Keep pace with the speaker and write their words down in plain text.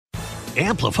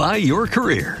Amplify your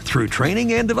career through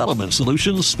training and development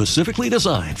solutions specifically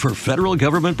designed for federal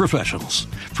government professionals.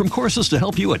 From courses to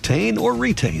help you attain or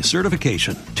retain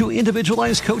certification, to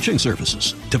individualized coaching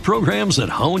services, to programs that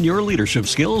hone your leadership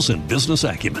skills and business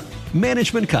acumen,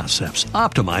 Management Concepts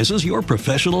optimizes your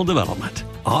professional development.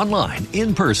 Online,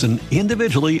 in person,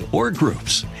 individually, or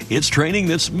groups, it's training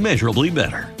that's measurably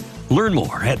better. Learn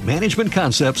more at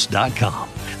managementconcepts.com.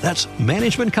 That's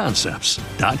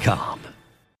managementconcepts.com.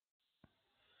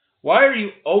 Why are you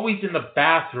always in the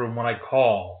bathroom when I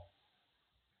call?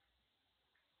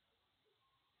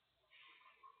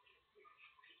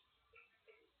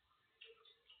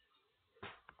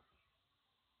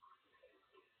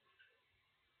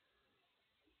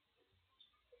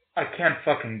 I can't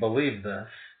fucking believe this.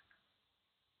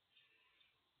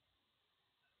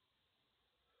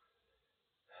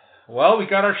 Well, we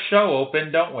got our show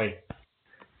open, don't we?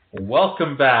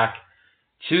 Welcome back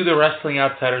to the Wrestling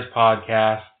Outsiders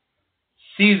Podcast,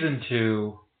 Season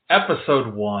 2,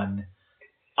 Episode 1.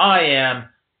 I am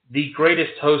the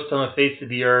greatest host on the face of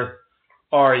the earth,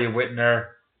 Arya Whitner.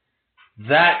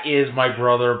 That is my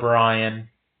brother, Brian.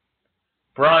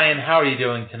 Brian, how are you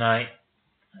doing tonight?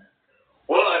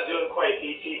 Well, I'm doing quite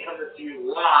peachy, coming to you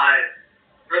live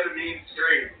from the main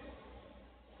street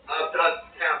of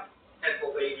Duntstown,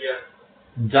 Pennsylvania.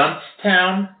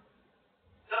 Duntstown?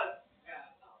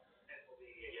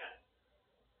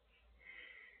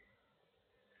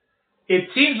 It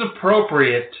seems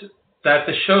appropriate that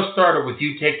the show started with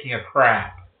you taking a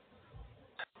crap.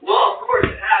 Well, of course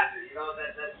it has to. You know,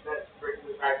 that brings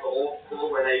me back to old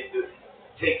school when I used to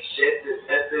take shit and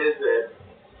pisses and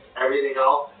everything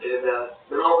else in the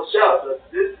middle of the show. So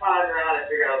this time around, I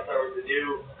figured I'll start with the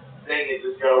new thing and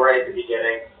just go right at the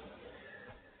beginning.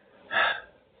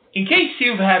 In case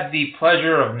you've had the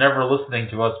pleasure of never listening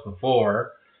to us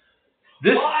before,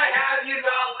 why have you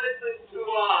not listened to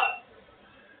us?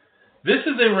 This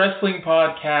is a wrestling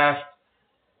podcast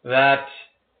that,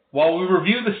 while we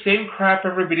review the same crap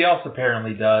everybody else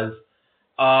apparently does,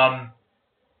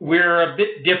 we're a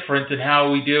bit different in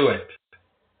how we do it.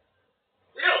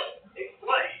 Really?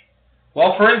 Explain.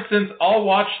 Well, for instance, I'll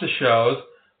watch the shows,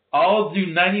 I'll do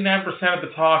 99% of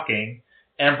the talking,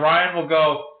 and Brian will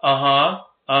go, and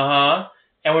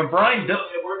when Brian does...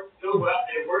 It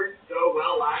worked so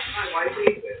well last time, why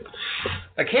change it?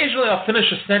 Occasionally I'll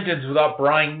finish a sentence without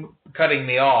Brian cutting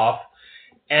me off.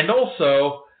 And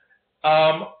also,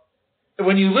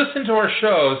 when you listen to our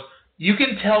shows, you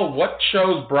can tell what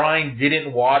shows Brian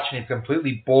didn't watch and he's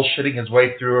completely bullshitting his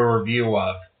way through a review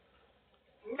of.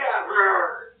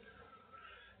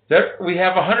 Never. We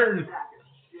have about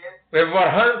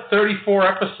 134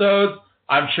 episodes.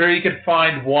 I'm sure you could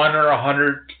find 1 or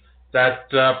 100 that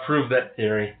prove that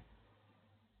theory.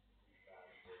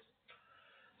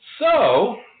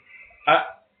 So,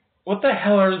 what the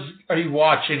hell are you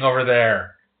watching over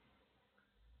there?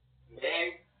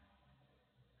 Me?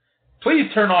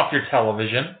 Please turn off your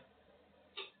television.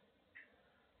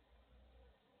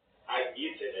 I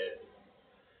muted it.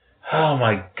 Oh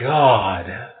my God.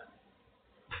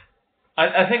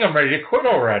 I think I'm ready to quit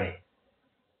already.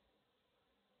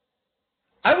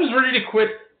 I was ready to quit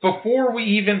before we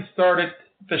even started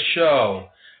the show.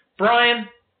 Brian,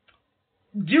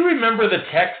 do you remember the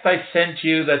text I sent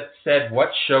you that said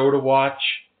what show to watch?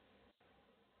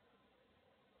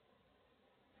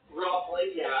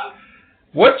 Roughly, yeah.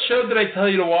 What show did I tell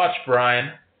you to watch,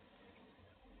 Brian?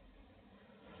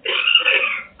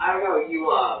 I don't know, you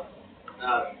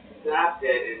snapped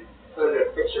it and put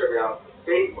a picture of it on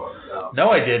Facebook, so.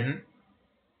 No, I didn't.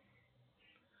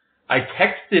 I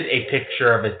texted a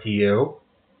picture of it to you.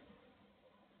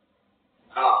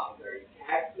 Oh, there you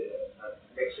texted a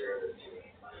picture of it to me.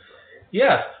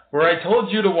 Yes, where I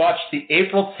told you to watch the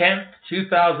April 10th,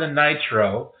 2000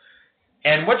 Nitro.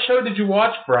 And what show did you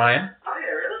watch, Brian? Oh,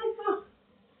 yeah, really?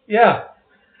 Yeah.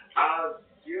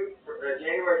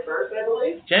 January 1st, I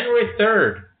believe? January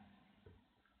 3rd.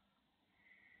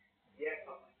 Yeah,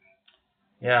 something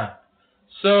like that. Yeah.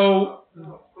 So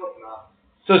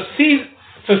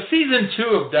season 2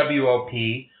 of WOP,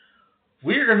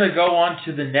 we're going to go on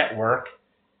to the network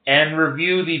and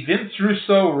review the Vince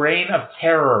Russo Reign of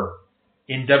Terror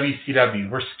in WCW.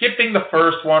 We're skipping the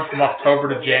first one from October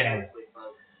to January.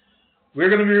 We're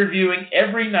going to be reviewing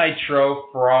every Nitro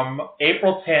from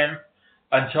April 10th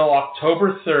until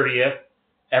October 30th,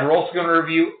 and we're also going to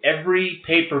review every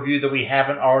pay-per-view that we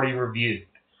haven't already reviewed.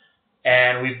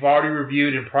 And we've already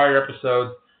reviewed in prior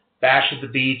episodes Bash at the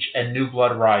Beach and New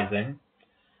Blood Rising.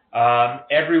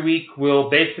 Every week we'll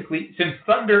basically, since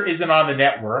Thunder isn't on the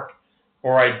network,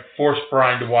 or I forced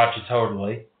Brian to watch it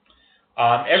totally,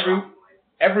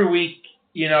 every week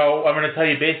I'm going to tell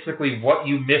you basically what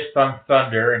you missed on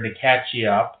Thunder and to catch you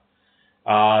up.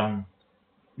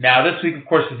 Now, this week, of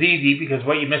course, is easy because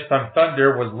what you missed on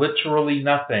Thunder was literally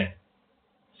nothing.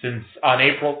 Since on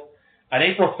April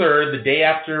 3rd, the day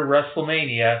after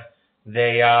WrestleMania,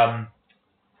 they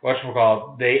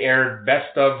they aired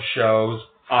best of shows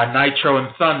on Nitro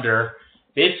and Thunder,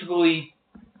 basically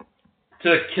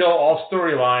to kill all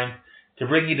storylines to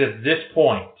bring you to this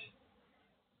point.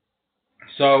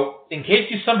 So, in case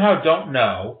you somehow don't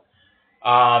know,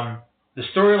 the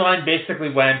storyline basically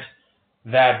went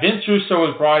that Vince Russo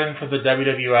was brought in for the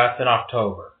WWF in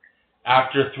October.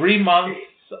 After 3 months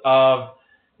of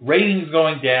ratings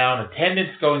going down,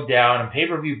 attendance going down, and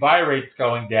pay-per-view buy rates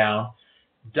going down,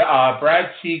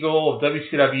 Brad Siegel of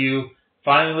WCW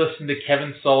finally listened to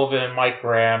Kevin Sullivan and Mike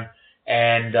Graham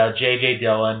and J.J.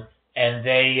 Dillon, and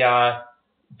they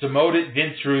demoted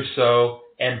Vince Russo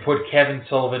and put Kevin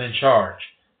Sullivan in charge.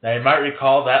 Now, you might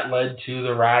recall that led to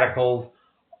the Radicals,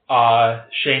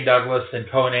 Shane Douglas and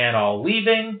Conan all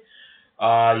leaving.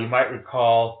 You might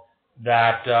recall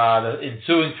that the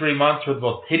ensuing 3 months were the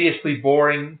most hideously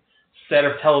boring set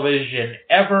of television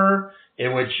ever,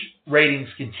 in which ratings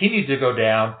continued to go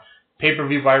down,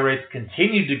 pay-per-view buy rates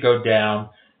continued to go down,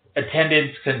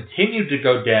 attendance continued to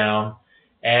go down,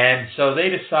 and so they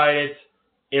decided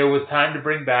it was time to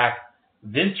bring back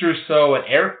Vince Russo and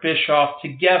Eric Bischoff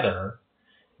together.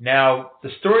 Now, the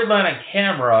storyline on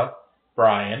camera,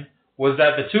 Brian, was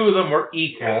that the two of them were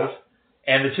equals,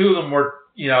 and the two of them were,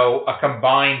 a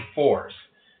combined force.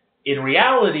 In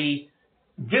reality,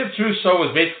 Vince Russo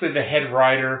was basically the head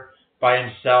writer by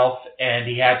himself, and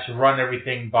he had to run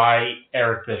everything by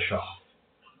Eric Bischoff.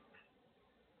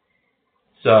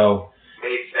 So,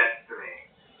 makes sense to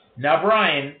me. Now,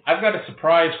 Brian, I've got a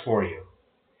surprise for you.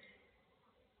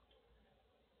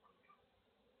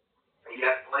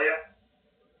 Yes, player?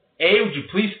 A, would you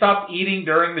please stop eating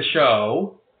during the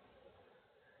show?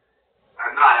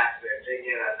 I'm not actually.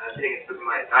 I'm taking some of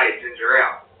my diet ginger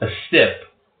ale. A sip.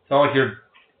 It's not like you're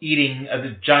eating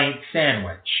a giant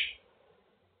sandwich.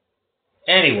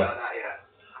 Anyway, No, not yet.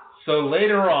 so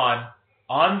later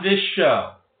on this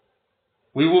show,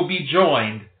 we will be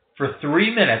joined for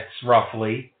 3 minutes,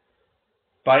 roughly,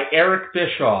 by Eric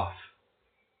Bischoff.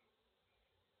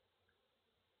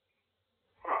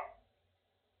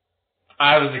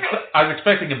 I was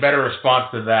expecting a better response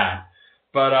to that,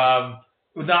 but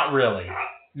not really.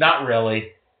 Not really.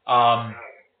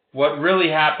 What really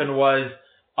happened was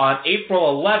on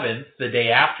April 11th, the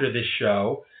day after this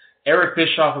show, Eric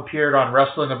Bischoff appeared on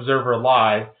Wrestling Observer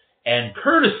Live, and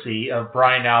courtesy of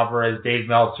Brian Alvarez, Dave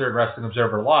Meltzer, and Wrestling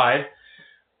Observer Live,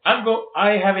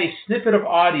 I have a snippet of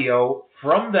audio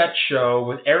from that show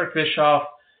with Eric Bischoff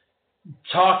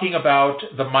talking about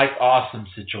the Mike Awesome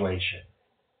situation.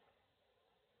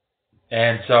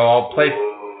 And so I'll play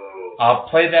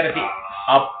that at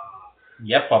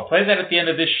I'll play that at the end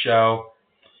of this show.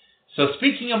 So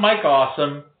speaking of Mike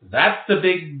Awesome, that's the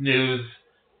big news.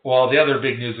 Well, the other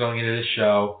big news going into this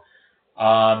show.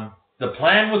 The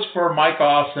plan was for Mike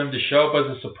Awesome to show up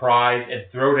as a surprise and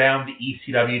throw down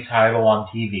the ECW title on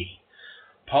TV.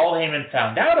 Paul Heyman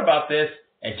found out about this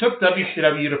and took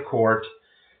WCW to court.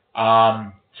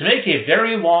 To make a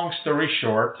very long story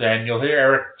short, and you'll hear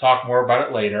Eric talk more about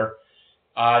it later,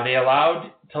 they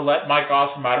allowed to let Mike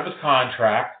Awesome out of his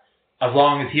contract as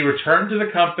long as he returned to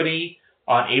the company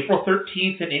on April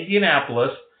 13th in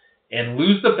Indianapolis and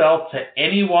lose the belt to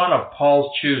anyone of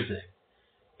Paul's choosing.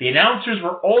 The announcers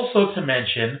were also to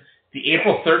mention the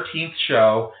April 13th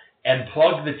show and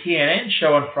plug the TNN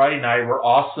show on Friday night where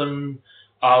Awesome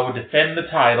would defend the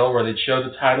title, where they'd show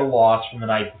the title loss from the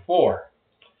night before.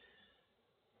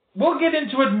 We'll get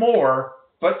into it more,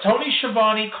 but Tony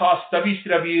Schiavone cost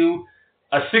WCW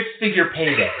a six-figure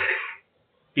payday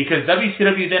because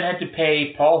WCW then had to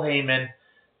pay Paul Heyman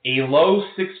a low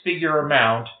six-figure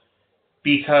amount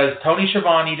because Tony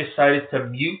Schiavone decided to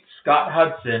mute Scott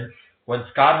Hudson when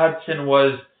Scott Hudson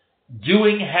was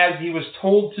doing as he was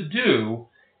told to do,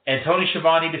 and Tony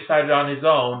Schiavone decided on his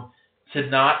own to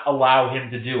not allow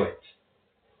him to do it.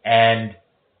 And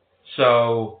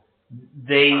so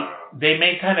they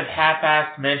made kind of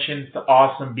half-assed mentions to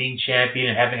Awesome being champion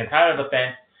and having a title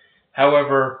defense.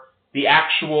 However, the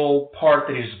actual part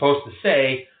that he was supposed to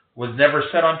say was never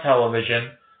said on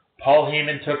television. Paul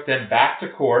Heyman took them back to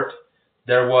court.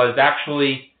 There was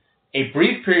actually a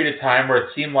brief period of time where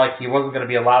it seemed like he wasn't going to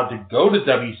be allowed to go to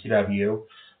WCW,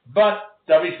 but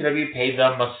WCW paid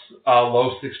them a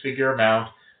low six-figure amount.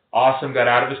 Awesome got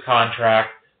out of his contract,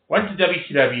 went to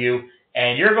WCW,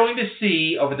 and you're going to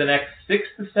see over the next 6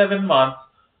 to 7 months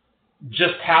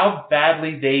just how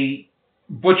badly they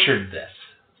butchered this.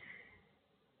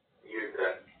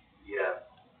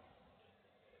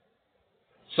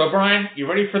 So, Brian, you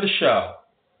ready for the show?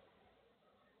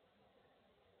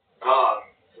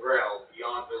 Thrilled,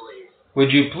 beyond belief.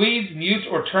 Would you please mute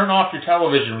or turn off your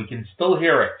television? We can still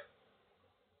hear it.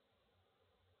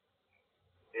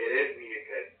 It is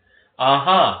muted.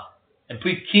 Uh-huh. And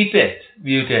please keep it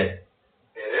muted.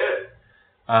 It is.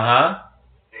 Uh-huh.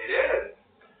 It is.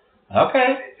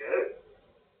 Okay. It is.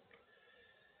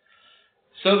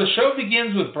 So the show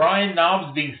begins with Brian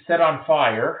Knobbs being set on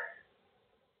fire.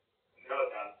 No,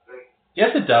 it doesn't.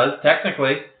 Yes, it does,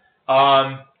 technically.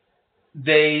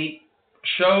 They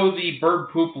show the bird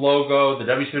poop logo, the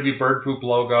WCW bird poop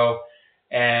logo,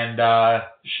 and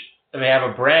they have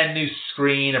a brand new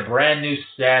screen, a brand new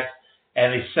set,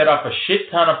 and they set up a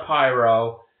shit ton of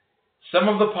pyro. Some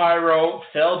of the pyro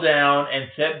fell down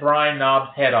and set Brian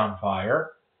Knobbs' head on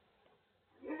fire.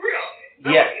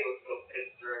 Really? Yes. Nobody was so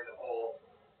pissed during the whole...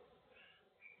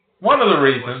 One of the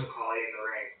reasons. Call in the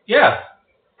ring. Yes.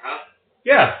 Huh?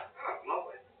 Yes. Oh,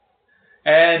 lovely.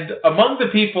 And among the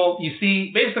people, you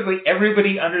see basically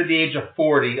everybody under the age of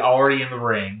 40 already in the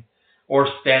ring or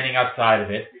standing outside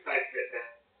of it.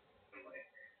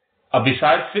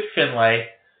 Besides Fit Finlay.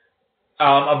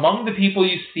 Among the people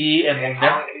you see and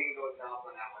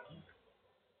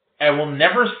will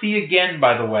never see again,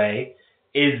 by the way,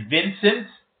 is Vincent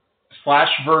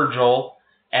 / Virgil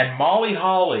and Molly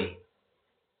Holly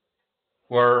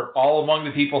were all among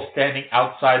the people standing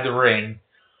outside the ring,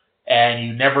 and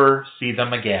you never see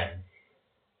them again.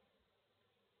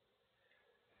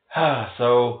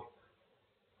 So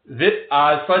this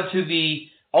led to the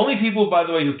only people, by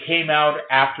the way, who came out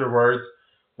afterwards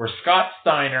were Scott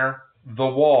Steiner, The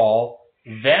Wall,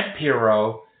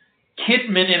 Vampiro,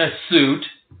 Kidman in a suit,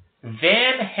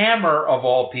 Van Hammer of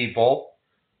all people,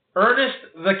 Ernest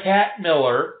the Cat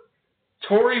Miller,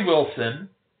 Torrie Wilson,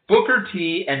 Booker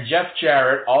T, and Jeff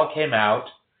Jarrett all came out.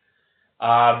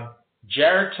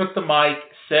 Jarrett took the mic,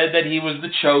 said that he was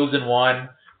the chosen one.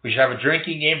 We should have a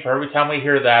drinking game for every time we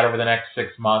hear that over the next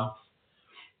 6 months.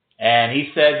 And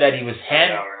he said that he was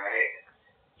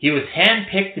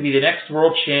handpicked to be the next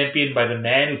world champion by the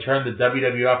man who turned the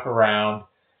WWF around.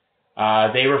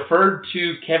 They referred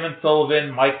to Kevin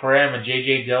Sullivan, Mike Graham, and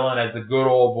J.J. Dillon as the good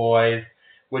old boys,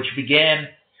 which began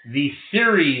the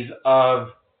series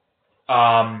of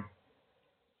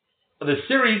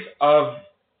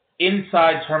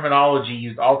inside terminology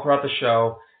used all throughout the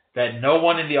show that no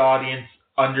one in the audience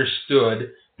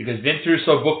understood because Vince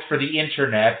Russo booked for the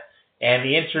internet, and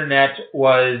the internet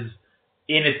was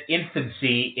in its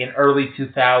infancy in early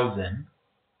 2000.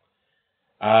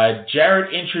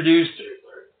 Jarrett introduced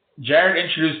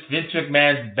Vince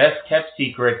McMahon's best-kept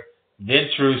secret,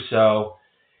 Vince Russo,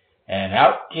 and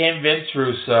out came Vince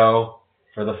Russo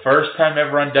for the first time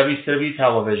ever on WCW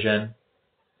television.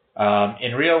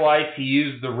 In real life, he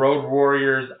used the Road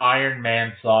Warriors Iron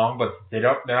Man song, but they're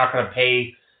not going to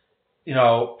pay,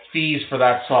 fees for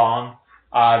that song.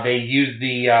 They used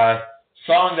the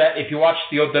song that, if you watch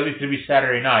the old WCW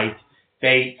Saturday Night,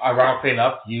 they, ironically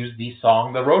enough, used the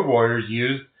song the Road Warriors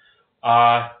used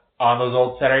on those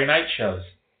old Saturday night shows.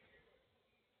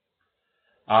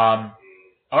 I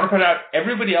want to point out,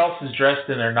 everybody else is dressed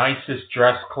in their nicest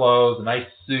dress clothes, a nice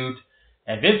suit,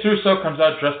 and Vince Russo comes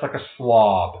out dressed like a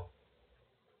slob.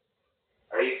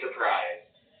 Are you surprised?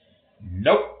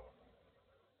 Nope.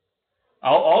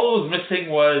 All it was missing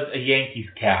was a Yankees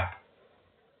cap.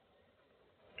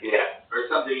 Yeah, or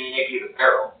something Yankees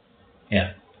apparel.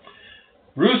 Yeah.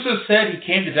 Russo said he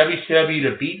came to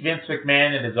WCW to beat Vince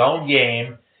McMahon in his own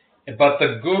game, but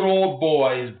the good old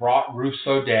boys brought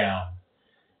Russo down.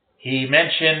 He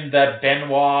mentioned that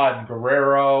Benoit and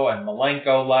Guerrero and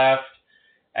Malenko left,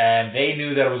 and they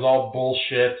knew that it was all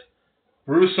bullshit.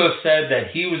 Russo said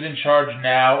that he was in charge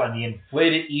now, and the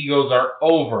inflated egos are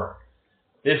over.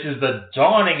 This is the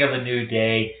dawning of a new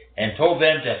day, and told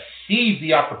them to seize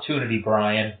the opportunity,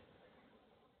 Brian.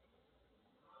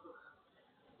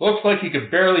 Looks like you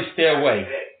could barely stay awake.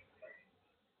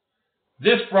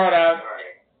 This brought out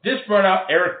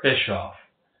Eric Bischoff.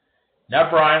 Now,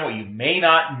 Brian, what you may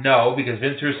not know, because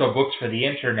Vince Russo books for the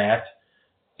internet,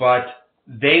 but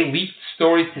they leaked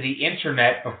stories to the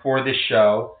internet before this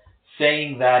show,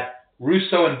 saying that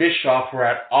Russo and Bischoff were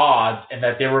at odds and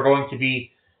that they were going to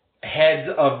be heads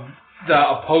of the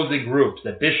opposing groups,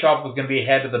 that Bischoff was going to be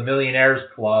head of the Millionaires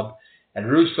Club,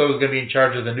 and Russo was going to be in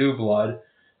charge of the New Blood.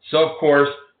 So, of course,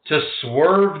 to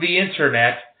swerve the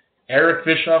internet, Eric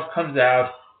Bischoff comes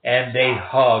out and they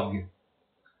hug.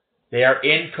 They are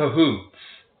in cahoots.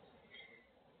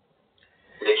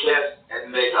 They kiss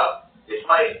and make up. They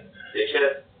fight, they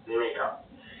kiss, they make up.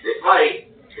 They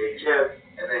fight, they kiss,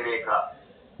 and they make up.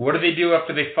 What do they do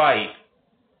after they fight?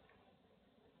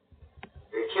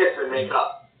 They make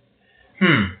up.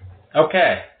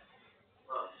 Okay.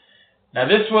 Now,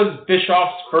 this was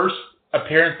Bischoff's first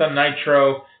appearance on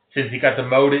Nitro since he got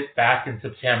demoted back in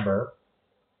September.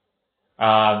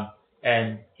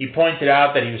 And he pointed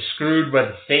out that he was screwed by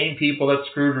the same people that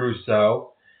screwed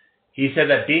Russo. He said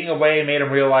that being away made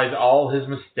him realize all his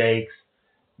mistakes.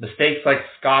 Mistakes like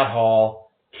Scott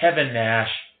Hall, Kevin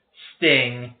Nash,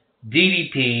 Sting,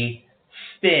 DDP,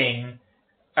 Sid,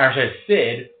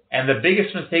 and the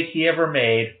biggest mistake he ever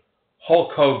made,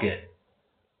 Hulk Hogan.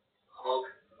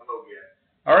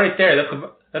 All right, there.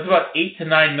 That's about $8 to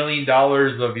 $9 million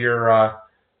of your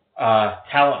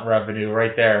talent revenue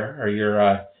right there, or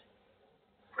your.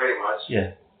 Pretty much.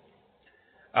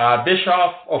 Yeah.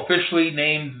 Bischoff officially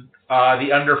named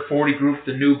the under 40 group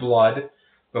the New Blood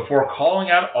before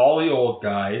calling out all the old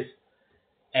guys.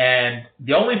 And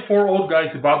the only 4 old guys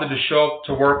who bothered to show up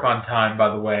to work on time, by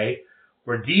the way,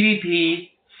 were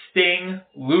DDP, Sting,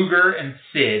 Luger, and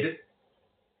Sid.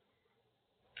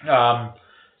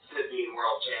 Sid being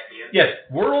world champion. Yes,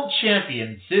 world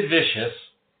champion Sid Vicious.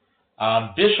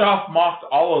 Bischoff mocked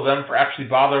all of them for actually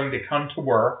bothering to come to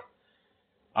work.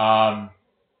 And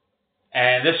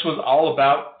this was all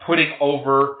about putting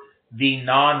over the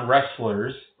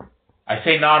non-wrestlers. I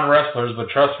say non-wrestlers, but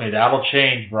trust me, that'll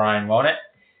change, Brian, won't it?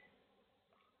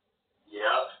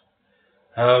 Yep.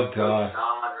 Oh, God.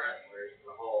 Non-wrestlers,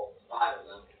 the whole 5 of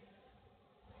them.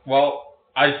 Well,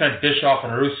 I just meant Bischoff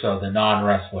and Russo, the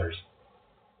non-wrestlers.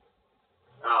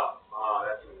 Oh,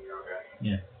 that's okay.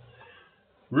 Yeah.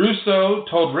 Russo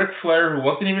told Ric Flair, who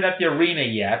wasn't even at the arena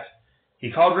yet,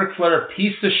 he called Ric Flair a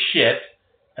piece of shit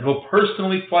and will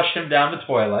personally flush him down the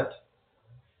toilet.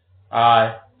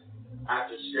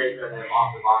 After scraping him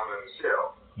off the bottom of the shoe.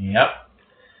 Yep.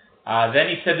 Then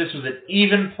he said this was an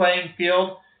even playing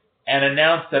field and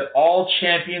announced that all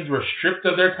champions were stripped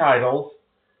of their titles.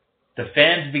 The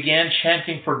fans began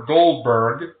chanting for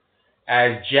Goldberg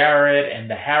as Jarrett and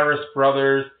the Harris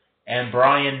brothers and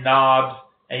Brian Knobbs.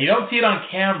 And you don't see it on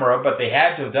camera, but they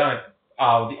had to have done it.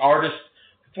 The artist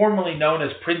formerly known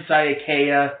as Prince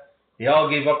Iaukea, they all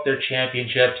gave up their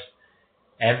championships.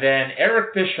 And then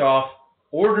Eric Bischoff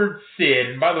ordered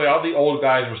Sid, and by the way, all the old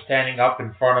guys were standing up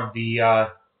in front of the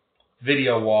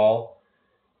video wall.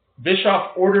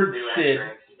 Bischoff ordered Sid.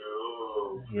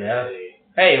 Ooh, Yeah. really?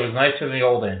 Hey, it was nicer than the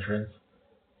old entrance.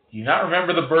 Do you not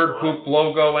remember the bird poop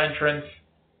logo entrance?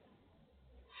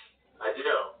 I do.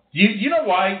 You know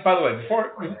why, by the way,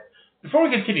 before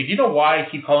we continue, do you know why I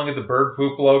keep calling it the bird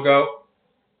poop logo?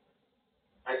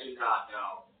 I do not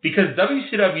know. Because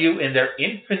WCW, in their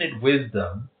infinite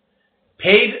wisdom,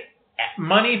 paid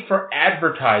money for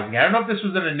advertising. I don't know if this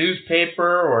was in a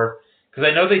newspaper or... Because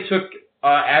I know they took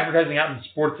advertising out in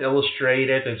Sports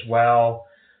Illustrated as well.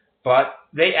 But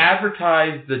they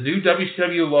advertised the new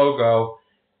WCW logo,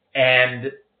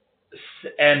 and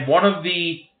one of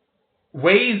the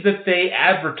ways that they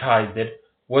advertised it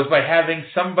was by having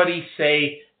somebody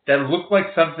say that it looked like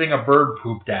something a bird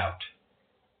pooped out.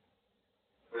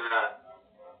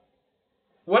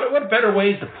 What better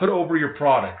ways to put over your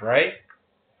product, right?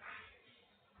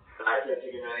 I can't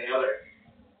think of any other.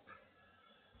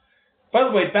 By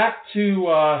the way, back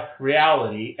to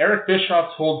reality. Eric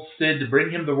Bischoff told Sid to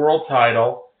bring him the world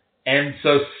title, and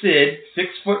so Sid,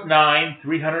 6'9",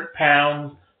 300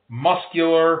 pounds,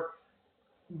 muscular,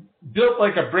 built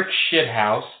like a brick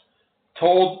shithouse,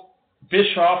 told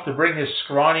Bischoff to bring his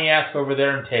scrawny ass over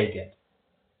there and take it.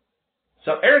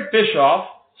 So Eric Bischoff,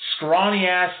 scrawny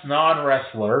ass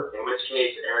non-wrestler. In which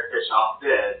case, Eric Bischoff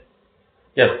did.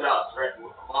 Yes.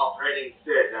 While threatening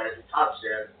Sid that if you touch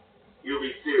him, you'll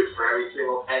be sued for every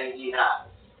single penny he has,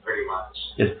 pretty much.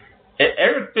 Yes.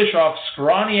 Eric Bischoff,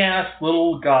 scrawny ass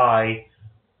little guy,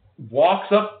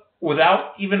 walks up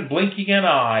without even blinking an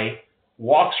eye,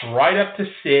 walks right up to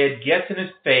Sid, gets in his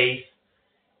face,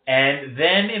 and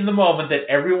then in the moment that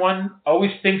everyone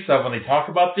always thinks of when they talk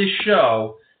about this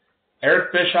show,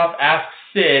 Eric Bischoff asks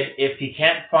Sid if he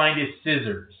can't find his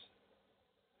scissors.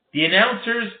 The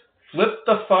announcers flipped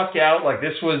the fuck out like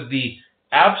this was the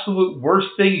absolute worst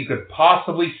thing you could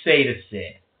possibly say to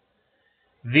Sid.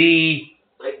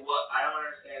 Like what? I don't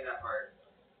understand that part.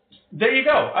 There you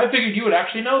go. I figured you would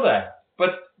actually know that.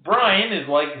 But Brian is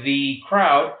like the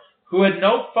crowd who had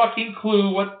no fucking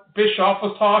clue what Bischoff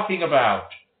was talking about.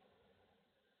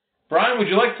 Brian, would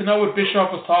you like to know what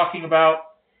Bischoff was talking about?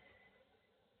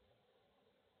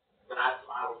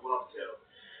 I would love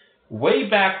to. Way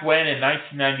back when, in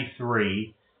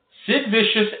 1993, Sid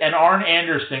Vicious and Arn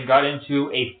Anderson got into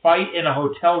a fight in a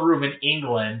hotel room in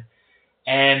England,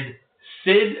 and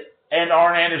Sid and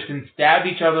Arn Anderson stabbed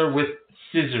each other with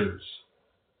scissors.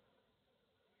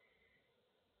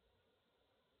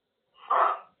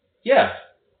 Yes.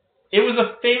 It was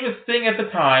a famous thing at the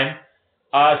time.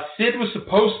 Sid was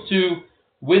supposed to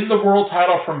win the world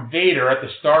title from Vader at the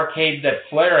Starrcade that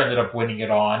Flair ended up winning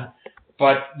it on,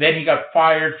 but then he got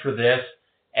fired for this,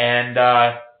 and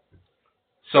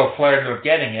so Flair ended up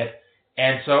getting it.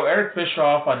 And so Eric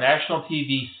Bischoff on national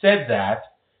TV said that,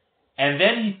 and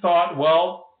then he thought,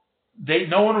 well,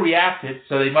 no one reacted,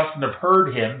 so they mustn't have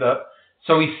heard him.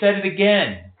 So he said it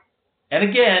again. And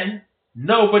again,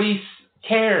 nobody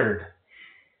cared.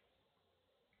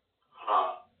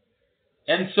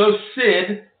 And so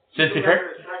Sid, since the second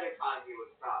time he was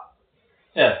stopped.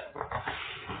 Yeah.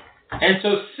 And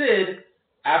so Sid,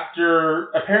 after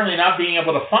apparently not being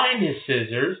able to find his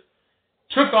scissors,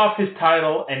 took off his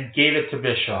title and gave it to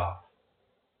Bischoff.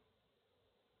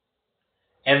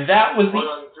 And that was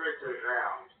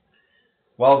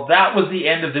that was the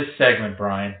end of this segment,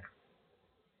 Brian.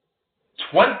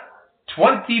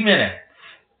 20 minutes.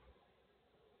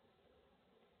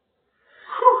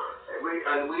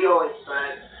 And we only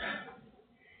spent...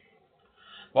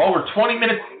 Well, we're 20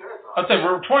 minutes... I'd say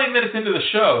we're 20 minutes into the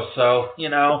show, so, you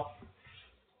know.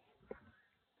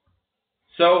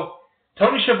 So,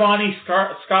 Tony Schiavone,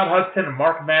 Scott Hudson, and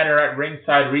Mark Madden are at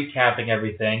ringside recapping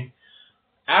everything.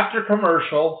 After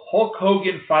commercial, Hulk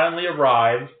Hogan finally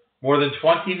arrives, more than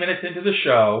 20 minutes into the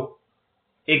show.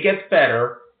 It gets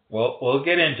better. We'll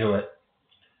get into it.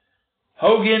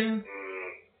 Hogan...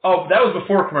 Oh, that was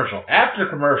before commercial. After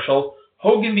commercial,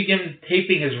 Hogan begins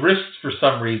taping his wrists for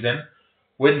some reason.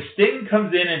 When Sting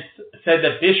comes in and said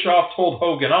that Bischoff told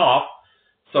Hogan off,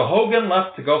 so Hogan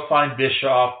left to go find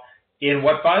Bischoff in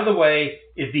what, by the way,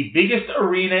 is the biggest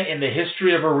arena in the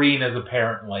history of arenas,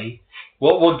 apparently.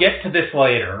 We'll get to this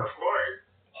later. Of course.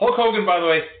 Hulk Hogan, by the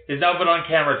way, has now been on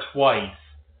camera twice.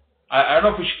 I don't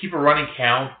know if we should keep a running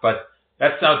count, but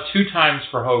that's now 2 times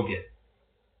for Hogan.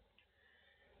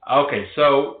 Okay,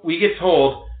 so we get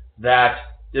told that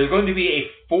there's going to be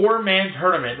a 4-man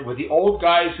tournament with the old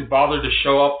guys who bothered to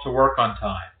show up to work on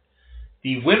time.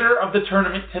 The winner of the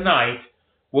tournament tonight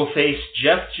will face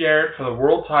Jeff Jarrett for the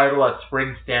world title at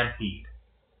Spring Stampede.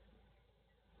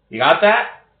 You got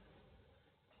that?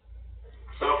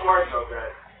 So far, so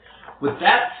good. With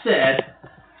that said,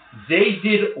 they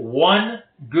did one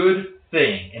good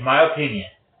thing, in my opinion.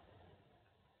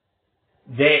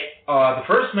 The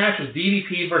first match was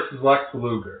DDP versus Lex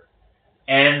Luger.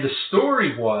 And the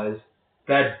story was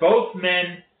that both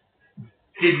men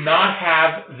did not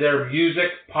have their music,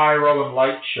 pyro, and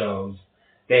light shows.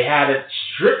 They had it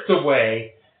stripped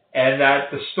away, and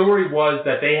that the story was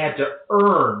that they had to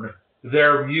earn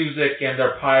their music and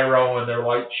their pyro and their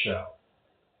light show.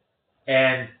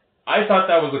 And I thought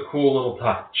that was a cool little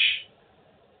touch.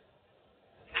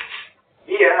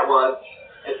 Yeah, it was.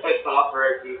 It pissed off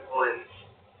very people, and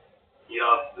you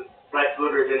know, Lex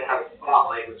Luger didn't have a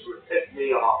spotlight, which would piss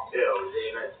me off too.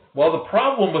 Well, the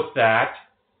problem with that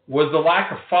was the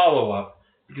lack of follow-up,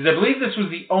 because I believe this was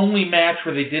the only match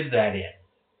where they did that in.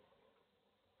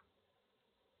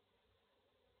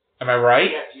 Am I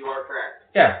right? Yes, you are correct.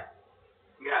 Yeah.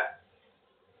 Yeah.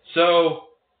 So,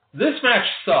 this match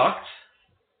sucked.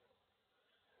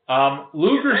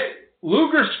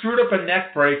 Luger screwed up a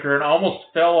neck breaker and almost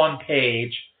fell on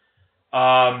Page.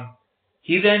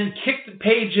 He then kicked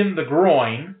Page in the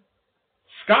groin.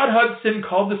 Scott Hudson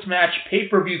called this match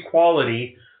pay-per-view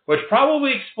quality, which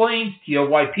probably explains to you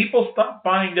why people stopped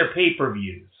buying their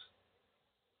pay-per-views.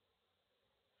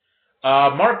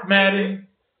 Mark Madden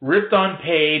ripped on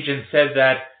Page and said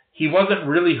that he wasn't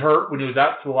really hurt when he was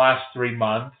out for the last 3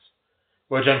 months,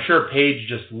 which I'm sure Page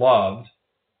just loved.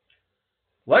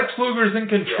 Lex Luger's in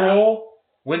control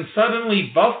when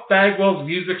suddenly Buff Bagwell's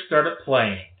music started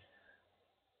playing.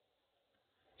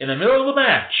 In the middle of the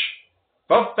match,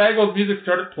 Buff Bagwell's music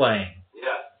started playing.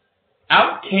 Yeah.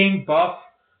 Out came Buff,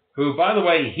 who, by the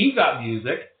way, he got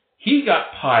music, he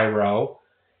got pyro,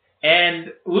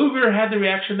 and Luger had the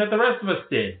reaction that the rest of us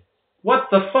did. What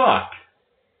the fuck?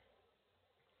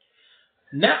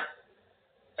 Now,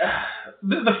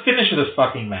 the finish of this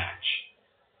fucking match.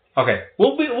 Okay,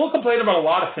 we'll complain about a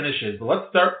lot of finishes, but let's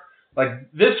start,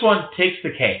 this one takes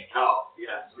the cake. Oh,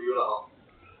 yes, we will.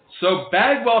 So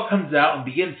Bagwell comes out and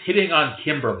begins hitting on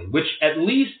Kimberly, which at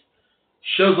least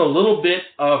shows a little bit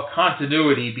of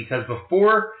continuity, because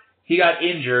before he got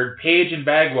injured, Page and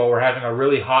Bagwell were having a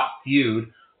really hot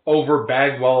feud over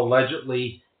Bagwell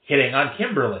allegedly hitting on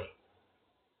Kimberly.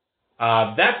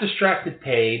 That distracted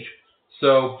Page,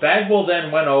 so Bagwell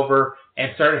then went over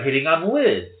and started hitting on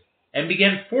Liz, and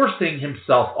began forcing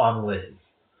himself on Liz.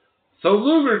 So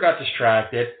Luger got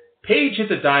distracted. Page hit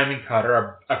the diamond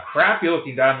cutter, a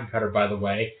crappy-looking diamond cutter, by the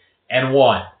way, and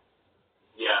won.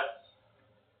 Yes.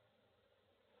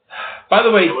 By the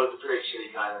way, it was a pretty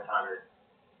shitty time in Hunter.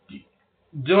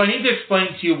 Do I need to explain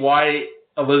to you why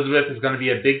Elizabeth is going to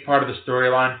be a big part of the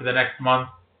storyline for the next month?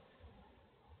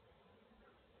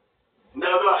 No,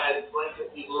 go ahead. Explain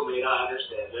to people who may not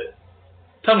understand it.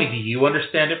 Tell me, do you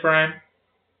understand it, Brian?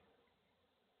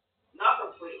 Not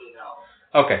completely,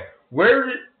 no. Okay. Where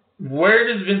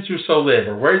does Vince Russo live,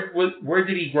 or where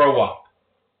did he grow up?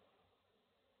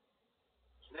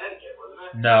 Connecticut,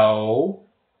 wasn't it? No.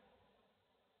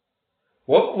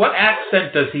 What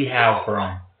accent does he have,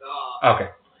 Brian? Okay,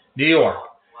 New York.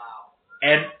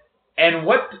 Wow. And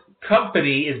what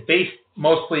company is based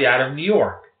mostly out of New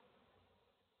York?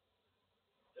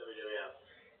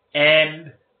 WWF.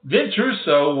 And Vince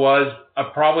Russo was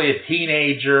probably a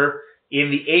teenager in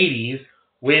the 80s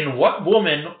when what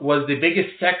woman was the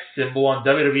biggest sex symbol on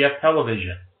WWF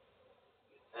television?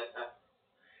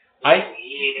 Yes,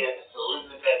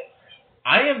 Elizabeth.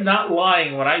 I am not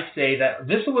lying when I say that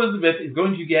Miss Elizabeth is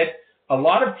going to get a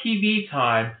lot of TV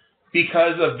time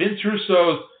because of Vince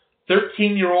Russo's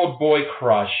 13-year-old boy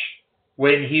crush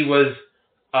when he was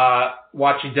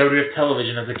watching WWF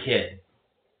television as a kid.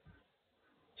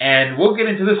 And we'll get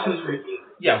into this as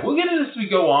we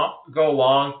go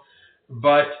along.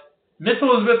 But Miss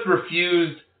Elizabeth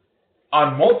refused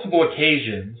on multiple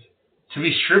occasions to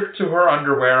be stripped to her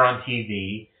underwear on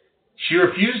TV. She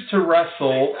refused to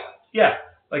wrestle. Yeah,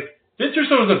 like Vince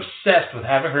Russo was obsessed with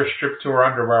having her stripped to her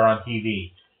underwear on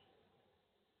TV.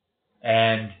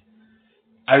 And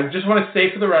I just want to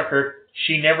say for the record,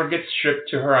 she never gets stripped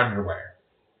to her underwear.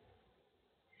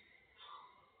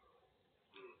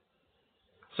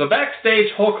 So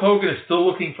backstage, Hulk Hogan is still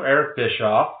looking for Eric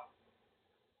Bischoff.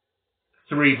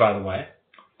 3, by the way.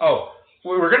 Oh,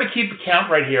 we're going to keep a count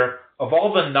right here of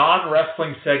all the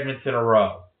non-wrestling segments in a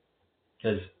row.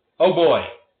 Because, oh boy,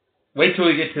 wait till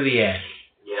we get to the end.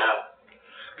 Yeah.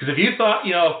 Because if you thought,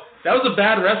 that was a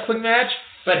bad wrestling match,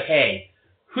 but hey,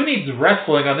 who needs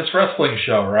wrestling on this wrestling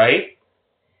show, right?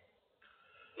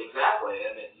 Exactly,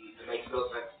 and it makes no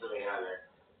sense to me either.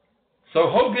 So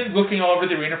Hogan's looking all over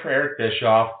the arena for Eric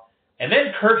Bischoff, and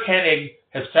then Curt Hennig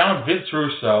has found Vince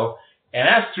Russo and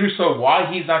asked Russo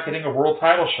why he's not getting a world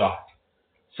title shot.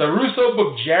 So Russo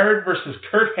booked Jarrett versus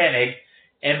Curt Hennig,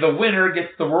 and the winner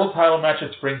gets the world title match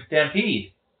at Spring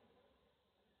Stampede.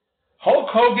 Hulk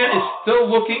Hogan is still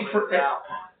looking for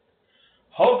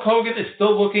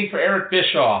Eric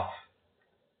Bischoff.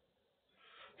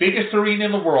 Biggest arena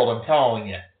in the world, I'm telling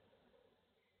you.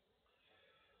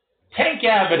 Tank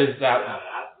Abbott is out.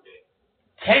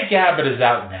 Tank Abbott is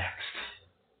out next.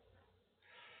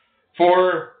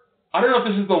 For, I don't know if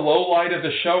this is the low light of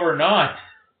the show or not.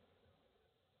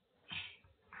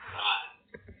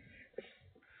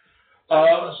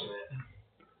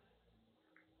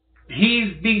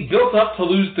 He's being built up to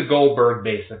lose to Goldberg,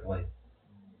 basically.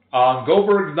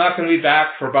 Goldberg's not going to be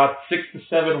back for about 6 to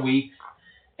 7 weeks,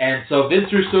 and so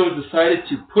Vince Russo decided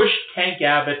to push Tank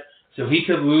Abbott so he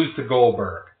could lose to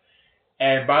Goldberg.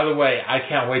 And by the way, I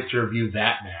can't wait to review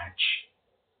that match.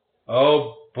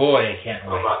 Oh boy, I can't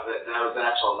wait. That was an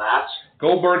actual match?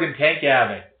 Goldberg and Tank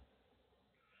Abbott.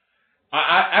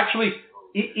 I actually,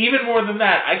 even more than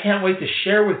that, I can't wait to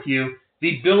share with you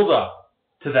the build-up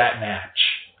to that match.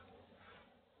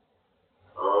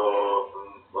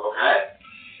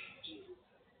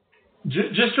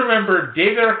 Just remember,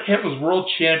 David Arquette was world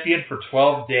champion for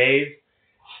 12 days,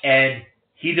 and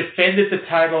he defended the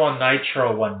title on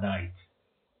Nitro one night.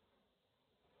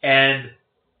 And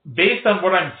based on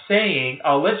what I'm saying,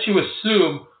 I'll let you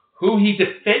assume who he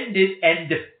defended and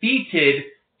defeated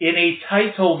in a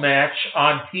title match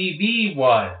on TV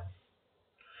was.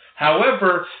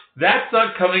 However, that's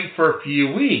not coming for a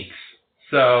few weeks.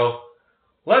 So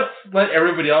let's let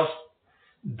everybody else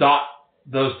dot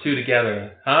those two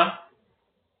together, huh?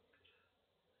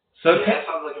 So that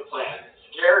sounds like a plan.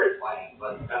 Scary plan,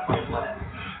 but definitely a plan.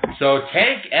 So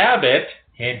Tank Abbott,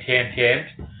 hint, hint, hint,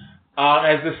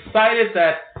 has decided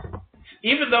that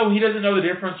even though he doesn't know the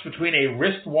difference between a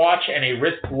wristwatch and a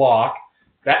wrist lock,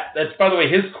 that's by the way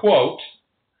his quote,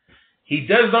 he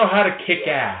does know how to kick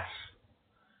ass.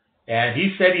 And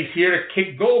he said he's here to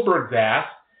kick Goldberg's ass,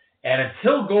 and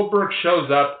until Goldberg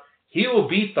shows up, he will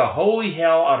beat the holy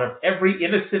hell out of every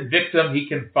innocent victim he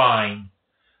can find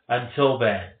until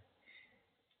then.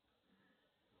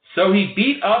 So he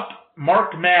beat up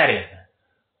Mark Madden.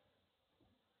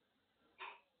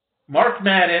 Mark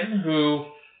Madden, who,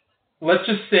 let's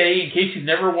just say, in case you've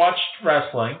never watched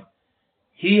wrestling,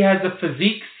 he has a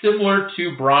physique similar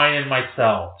to Brian and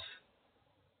myself.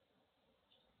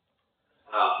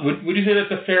 Would you say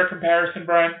that's a fair comparison,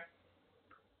 Brian?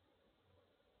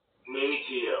 Maybe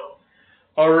to you.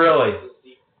 Oh, really?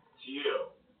 To you.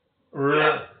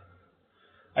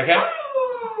 I can't.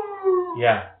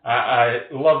 Yeah, I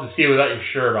love to see it without your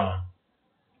shirt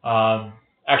on.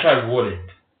 Actually, I wouldn't.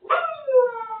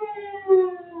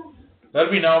 Let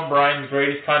it be known, Brian's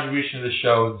greatest contribution to the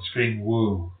show is to scream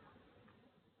 "woo."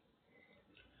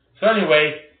 So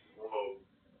anyway,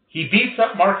 he beats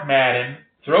up Mark Madden,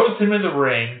 throws him in the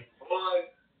ring,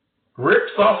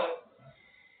 rips off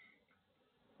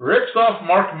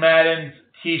Mark Madden's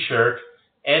t-shirt,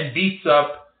 and beats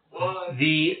up not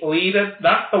the lead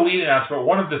announcer, but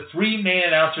one of the three main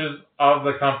announcers of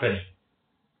the company.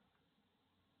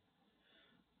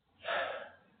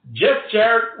 Jeff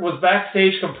Jarrett was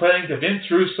backstage complaining to Vince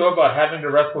Russo about having to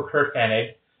wrestle Kurt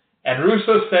Hennig, and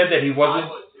Russo said that he wasn't. I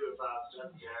would too if I was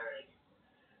Jeff Jarrett.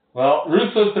 Well,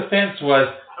 Russo's defense was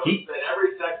I would spend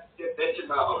every second get bitching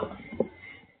about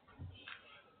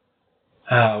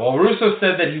well, Russo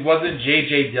said that he wasn't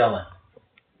J.J. Dillon.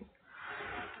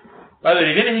 By the way,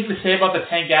 do you have anything to say about the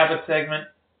Tank Abbott segment?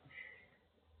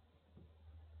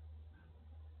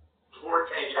 Poor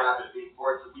Tank Abbott being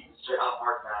forced to beat the shit out of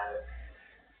Mark Madden.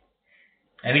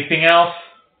 Anything else?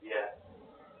 Yeah.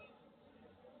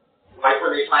 Like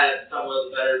when they find someone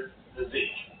with a better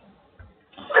physique.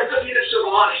 Like the Vita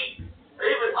Schiavone. Or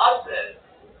even Hudson.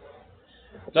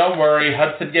 Don't worry,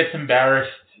 Hudson gets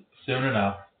embarrassed soon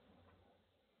enough.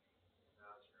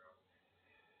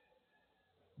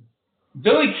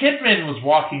 Billy Kidman was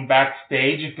walking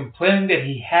backstage and complaining that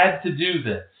he had to do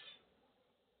this.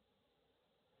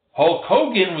 Hulk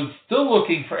Hogan was still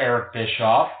looking for Eric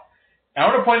Bischoff. I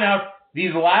want to point out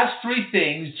these last three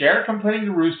things, Jarrett complaining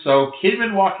to Russo,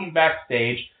 Kidman walking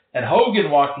backstage, and Hogan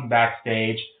walking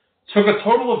backstage, took a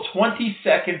total of 20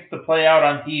 seconds to play out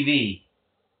on TV.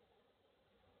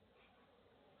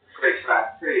 Pretty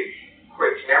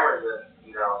quick cameras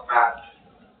and, fast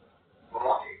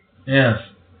walking. Yes.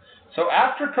 So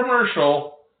after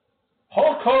commercial,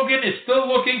 Hulk Hogan is still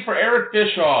looking for Eric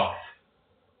Bischoff.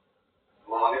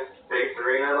 Longest big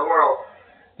arena in the world.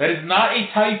 That is not a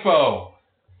typo.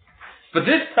 But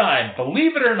this time,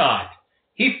 believe it or not,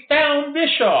 he found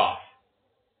Bischoff.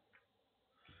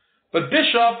 But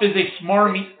Bischoff is a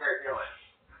smarmy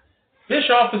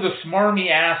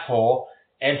asshole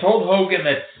and told Hogan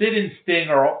that Sid and Sting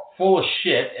are full of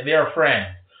shit and they are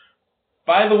friends.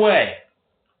 By the way,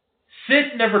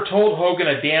 Sid never told Hogan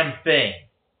a damn thing.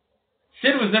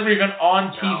 Sid was never even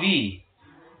on TV.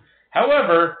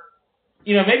 However,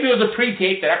 maybe it was a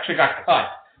pre-tape that actually got cut.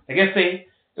 I guess it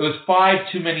was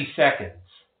 5 too many seconds.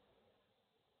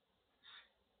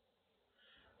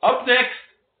 Up next,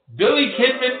 Billy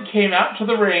Kidman came out to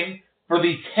the ring for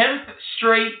the 10th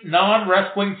straight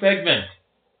non-wrestling segment.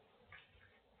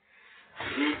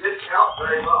 He did count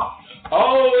very well.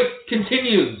 Oh, it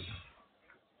continues.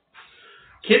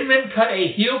 Kidman cut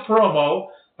a heel promo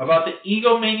about the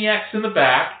egomaniacs in the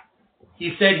back.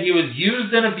 He said he was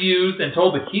used and abused and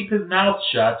told to keep his mouth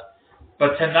shut,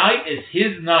 but tonight is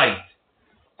his night,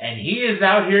 and he is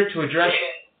out here to address...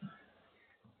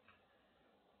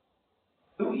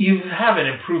 You haven't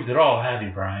improved at all, have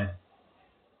you, Brian?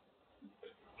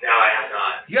 No, I have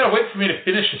not. You gotta wait for me to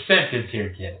finish a sentence here,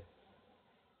 kid.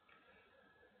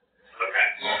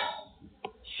 Okay.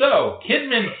 So,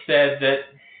 Kidman said that...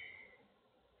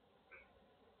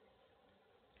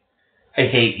 I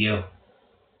hate you.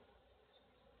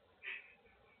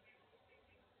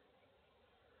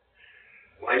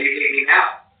 Why do you hate me now?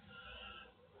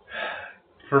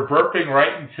 For burping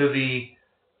right into the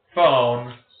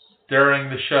phone during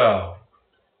the show.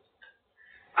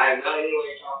 I have no idea what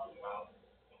you're talking about.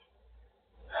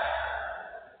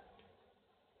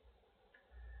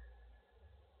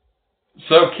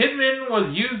 So Kidman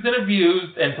was used and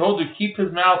abused and told to keep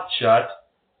his mouth shut,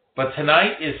 but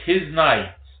tonight is his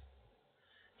night.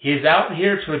 He is out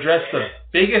here to address the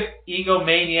biggest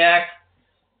egomaniac,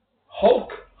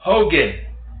 Hulk Hogan.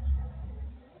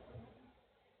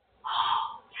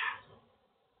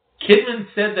 Kidman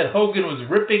said that Hogan was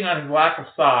ripping on his lack of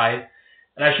size,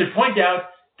 and I should point out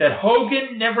that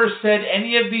Hogan never said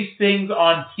any of these things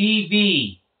on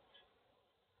TV.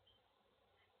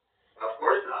 Of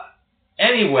course not.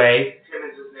 Anyway...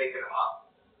 Kidman's just making them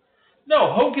up.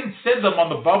 No, Hogan said them on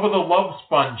the Bubba the Love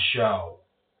Sponge show,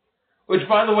 which,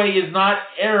 by the way, is not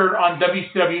aired on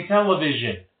WCW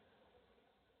television.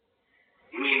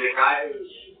 You mean the guy who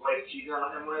like cheating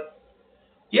on him with?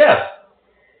 Yes.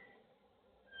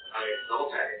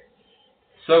 Okay.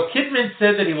 So Kidman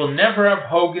said that he will never have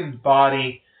Hogan's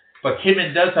body, but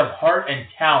Kidman does have heart and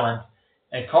talent,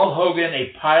 and called Hogan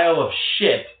a pile of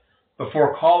shit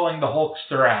before calling the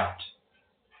Hulkster out.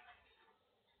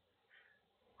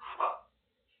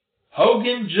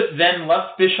 Hogan then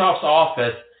left Bischoff's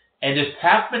office and just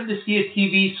happened to see a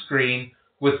TV screen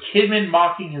with Kidman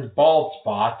mocking his bald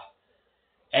spot,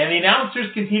 and the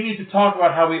announcers continued to talk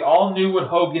about how we all knew what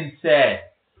Hogan said.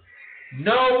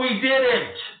 No, we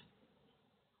didn't!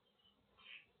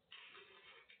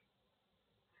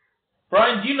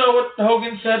 Brian, do you know what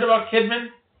Hogan said about Kidman?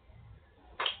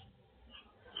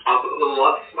 On the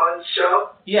Love Fun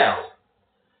show? Yes.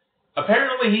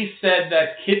 Apparently he said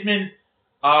that Kidman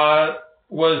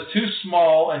was too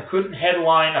small and couldn't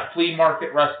headline a flea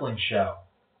market wrestling show.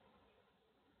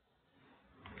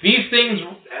 These things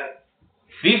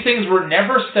were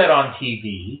never said on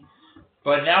TV,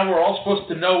 but now we're all supposed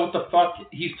to know what the fuck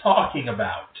he's talking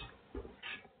about.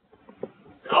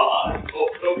 God,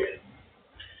 Hogan.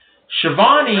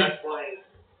 Shivani,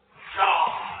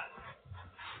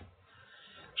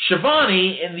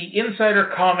 in the insider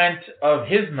comment of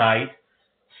his night,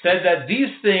 said that these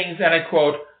things, and I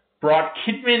quote, brought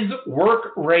Kidman's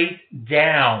work rate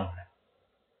down.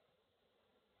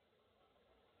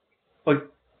 Like,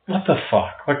 what the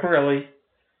fuck? Like, really?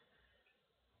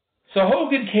 So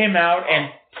Hogan came out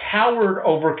and towered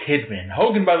over Kidman.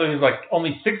 Hogan, by the way, was like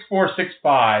only 6'4",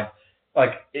 6'5",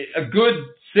 like a good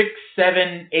 6,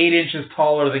 7, 8 inches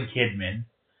taller than Kidman.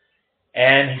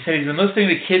 And he said he's been listening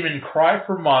to Kidman cry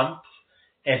for months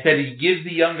and said he gives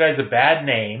the young guys a bad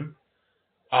name.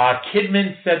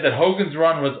 Kidman said that Hogan's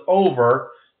run was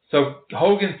over, so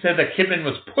Hogan said that Kidman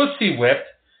was pussy whipped,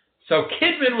 so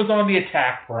Kidman was on the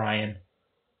attack, Brian.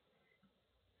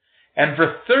 And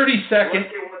for 30 seconds...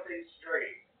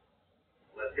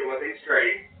 Let's get one thing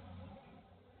straight.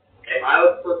 If I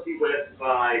was pussy whipped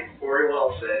by Corey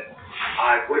Wilson,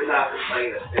 I would not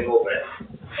complain a single bit.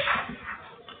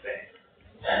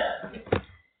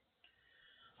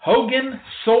 Hogan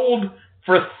sold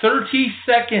for 30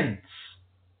 seconds.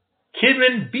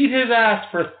 Kidman beat his ass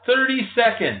for 30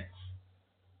 seconds.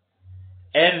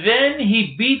 And then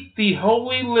he beat the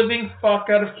holy living fuck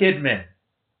out of Kidman.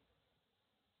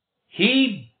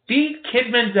 He beat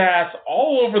Kidman's ass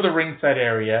all over the ringside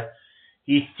area.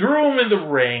 He threw him in the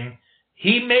ring.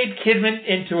 He made Kidman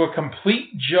into a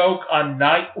complete joke on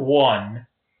night one.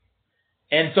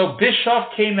 And so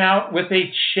Bischoff came out with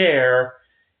a chair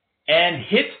and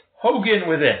hit Hogan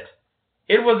with it.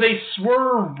 It was a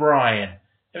swerve, Brian.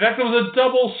 In fact, it was a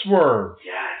double swerve.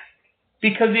 Yes.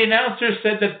 Because the announcer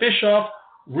said that Bischoff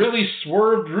really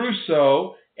swerved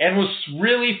Russo and was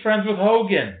really friends with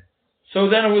Hogan. So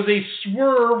then it was a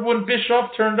swerve when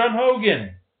Bischoff turned on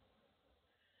Hogan.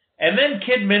 And then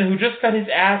Kidman, who just got his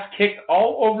ass kicked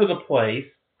all over the place,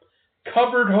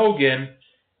 covered Hogan.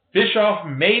 Bischoff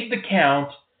made the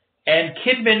count, and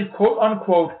Kidman,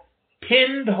 quote-unquote,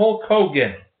 pinned Hulk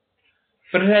Hogan.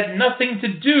 But it had nothing to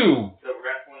do... The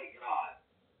wrestling god.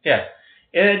 Yes.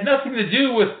 It had nothing to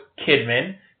do with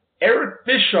Kidman. Eric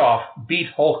Bischoff beat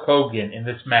Hulk Hogan in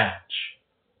this match.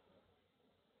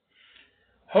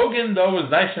 Hogan, though,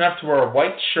 was nice enough to wear a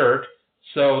white shirt,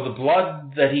 so the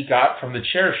blood that he got from the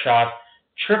chair shot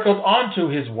trickled onto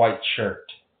his white shirt.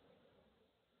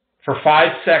 For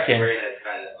 5 seconds.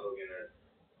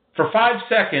 For 5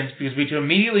 seconds, because we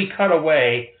immediately cut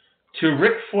away to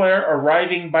Ric Flair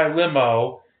arriving by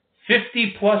limo,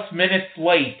 50-plus minutes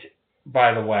late,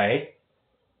 by the way.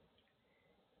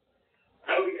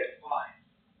 Hogan is fine.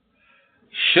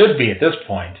 Should be at this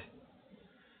point.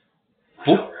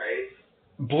 I know, right?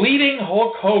 Bleeding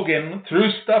Hulk Hogan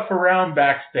threw stuff around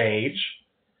backstage.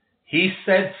 He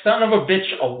said son of a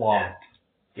bitch a lot.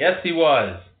 Yes, he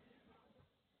was.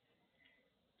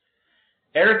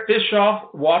 Eric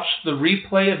Bischoff watched the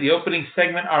replay of the opening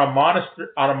segment on a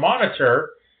monitor,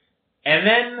 and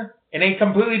then, in a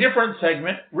completely different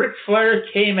segment, Ric Flair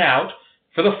came out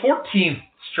for the 14th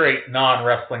straight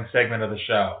non-wrestling segment of the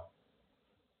show.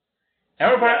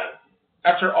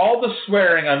 After all the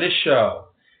swearing on this show,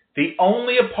 the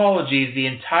only apologies the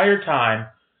entire time,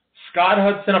 Scott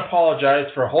Hudson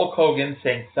apologized for Hulk Hogan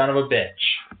saying son of a bitch.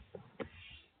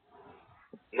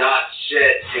 Not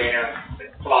shit, damn.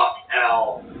 Fuck,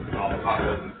 L. Oh, fuck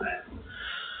wasn't that.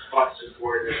 Fuck's just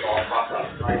word is all fucked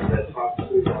up. Like I said, fuck,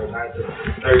 please only times there's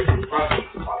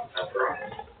fuck, that's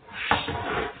right.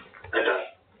 I'm done.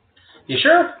 You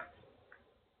sure?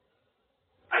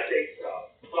 I think so.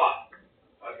 Fuck.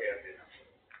 Okay.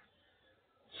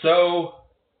 So,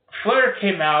 Flair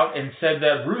came out and said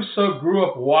that Russo grew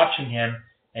up watching him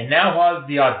and now has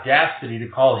the audacity to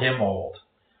call him old.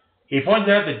 He pointed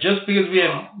out that just because we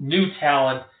have new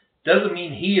talent doesn't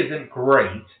mean he isn't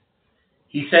great.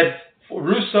 He said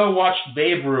Russo watched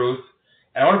Babe Ruth,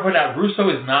 and I want to point out Russo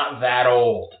is not that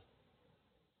old.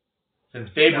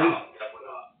 Since Babe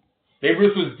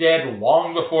Ruth was dead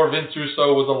long before Vince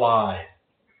Russo was alive.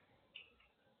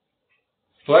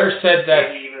 Flair said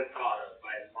that... He even thought of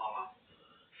by his mama.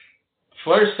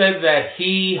 Flair said that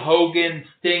he, Hogan,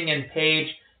 Sting, and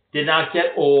Page did not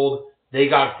get old. They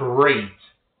got great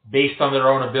based on their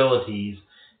own abilities,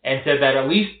 and said that at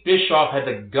least Bischoff had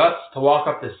the guts to walk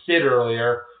up to Sid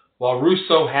earlier, while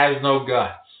Russo has no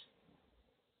guts.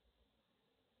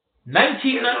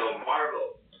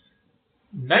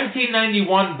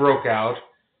 1991 broke out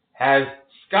as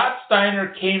Scott Steiner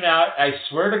came out, I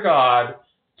swear to God,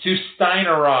 to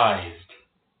Steinerized.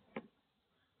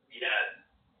 Yes.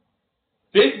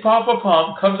 Big Papa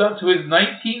Pump comes up to his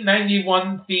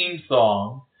 1991 theme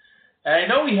song, and I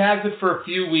know he has it for a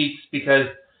few weeks because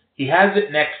he has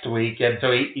it next week, and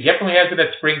so he definitely has it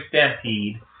at Spring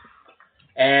Stampede.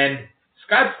 And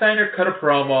Scott Steiner cut a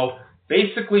promo,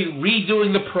 basically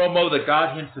redoing the promo that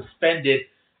got him suspended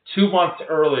 2 months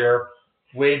earlier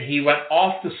when he went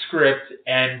off the script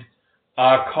and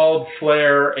called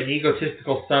Flair an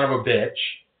egotistical son of a bitch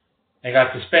and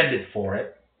got suspended for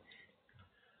it.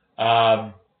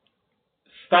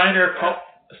 Steiner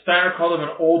called him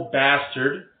an old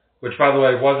bastard, which, by the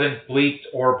way, wasn't bleeped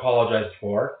or apologized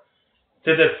for.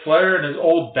 Said that Flair and his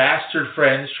old bastard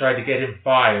friends tried to get him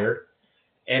fired,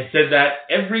 and said that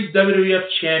every WWF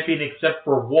champion except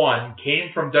for one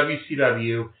came from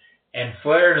WCW, and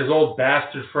Flair and his old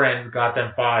bastard friends got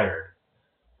them fired.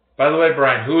 By the way,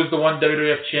 Brian, who was the one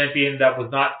WWF champion that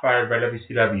was not fired by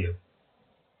WCW?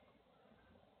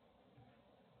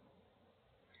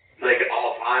 Like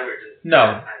all time or just No,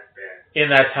 time span? in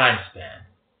that time span.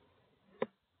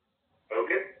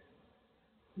 Hogan?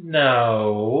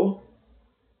 No.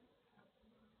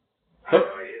 I have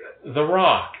no idea. The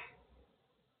Rock.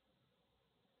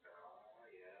 Oh,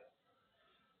 yeah.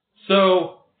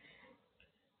 So,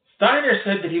 Steiner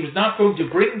said that he was not going to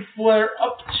bring Flair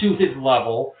up to his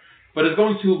level, but is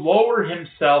going to lower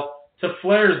himself to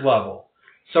Flair's level.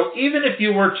 So even if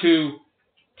you were to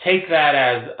take that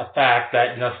as a fact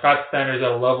that, Scott Steiner's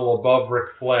at a level above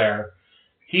Ric Flair,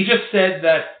 he just said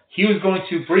that he was going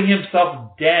to bring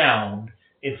himself down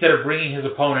instead of bringing his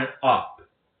opponent up,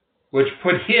 which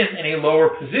put him in a lower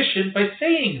position by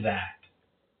saying that.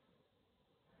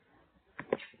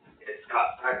 It's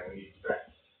Scott Steiner, what do you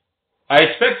expect? I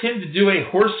expect him to do a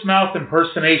horse mouth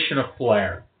impersonation of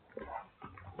Flair.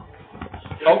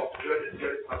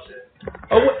 Good assumption.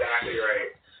 Oh, You're exactly right.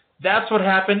 That's what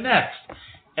happened next.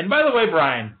 And by the way,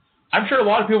 Brian, I'm sure a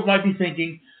lot of people might be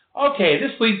thinking, okay,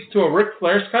 this leads to a Ric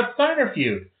Flair-Scott Steiner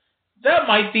feud. That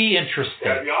might be interesting.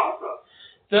 That'd be awesome.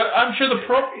 I'm sure the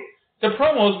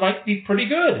promos might be pretty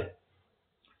good.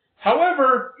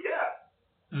 However, Yeah.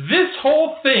 this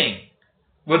whole thing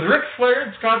with Ric Flair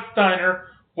and Scott Steiner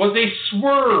was a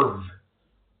swerve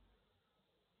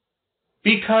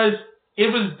because it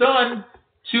was done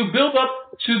to build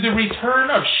up to the return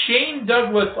of Shane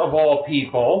Douglas, of all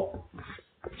people,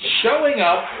 showing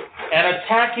up and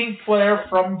attacking Flair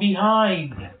from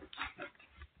behind.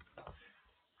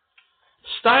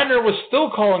 Steiner was still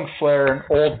calling Flair an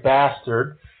old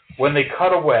bastard when they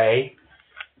cut away,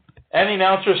 and the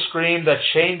announcer screamed that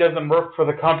Shane doesn't work for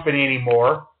the company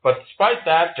anymore, but despite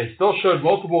that, they still showed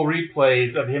multiple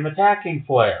replays of him attacking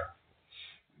Flair.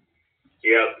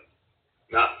 Yep.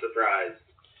 Not surprised.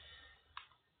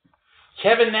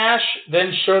 Kevin Nash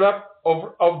then showed up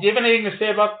over... Oh, do you have anything to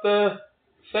say about the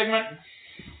segment?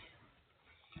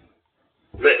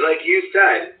 But like you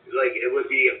said, like it would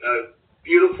be a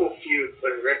beautiful feud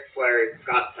putting Ric Flair and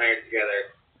Scott Steiner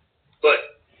together.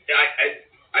 But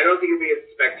I don't think it'd be as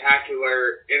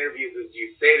spectacular interviews as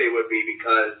you say they would be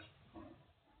because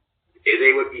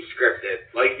they would be scripted.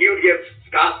 Like you would give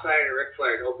Scott Steiner and Ric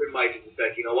Flair an open mic and just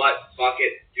like, you know what, fuck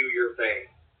it, do your thing.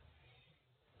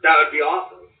 That would be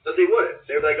awesome. But they wouldn't.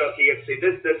 They'd be like, okay, you have to say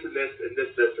this, this, and this, and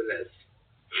this, this, and this.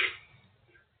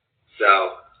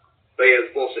 So, but yeah,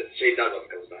 it's bullshit. Shane Douglas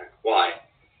comes back. Why?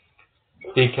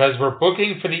 Because we're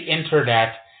booking for the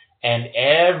internet, and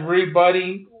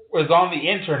everybody was on the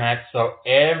internet, so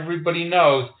everybody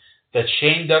knows that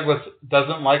Shane Douglas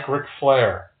doesn't like Ric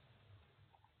Flair.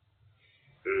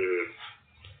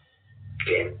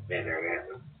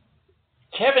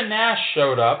 Kevin Nash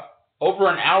showed up, over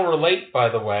an hour late, by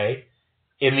the way,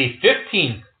 in the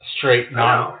 15th straight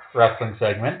non-wrestling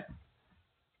segment.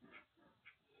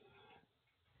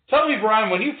 Tell me, Brian,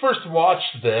 when you first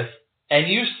watched this and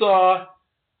you saw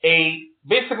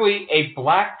basically a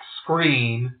black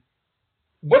screen,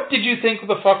 what did you think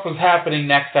the fuck was happening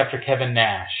next after Kevin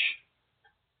Nash?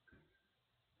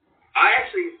 I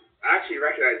actually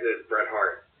recognized it as Bret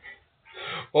Hart.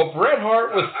 Well, Bret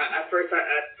Hart was... For a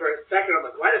second, I'm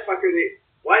like, why the fuck are they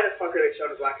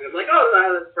showing a black guy? I'm like, oh,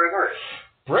 that's Bret Hart.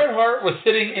 Bret Hart was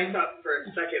sitting in... For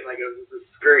a second, like it was a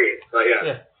screen, but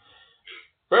yeah.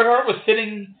 Bret Hart was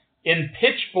sitting in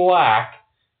pitch black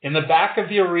in the back of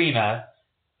the arena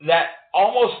that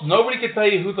almost nobody could tell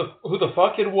you who the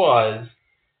fuck it was,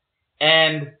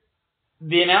 and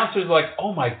the announcers were like,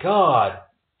 oh my god,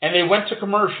 and they went to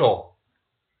commercial.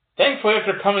 Thankfully,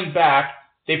 after coming back,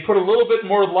 they put a little bit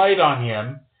more light on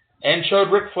him and showed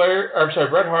Bret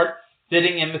Hart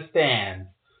sitting in the stands.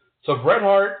 So Bret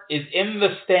Hart is in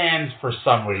the stands for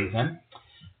some reason.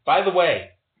 By the way,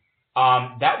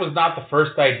 that was not the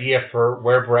first idea for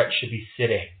where Bret should be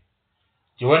sitting.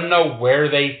 Do you want to know where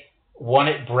they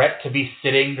wanted Bret to be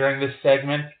sitting during this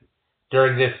segment?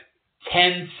 During this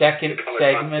 10-second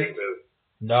segment?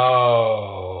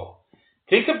 No.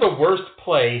 Think of the worst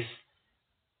place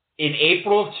in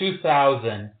April of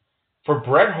 2000 for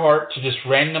Bret Hart to just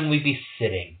randomly be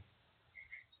sitting.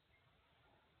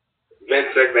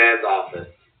 Vince McMahon's office.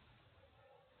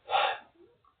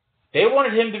 They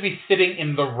wanted him to be sitting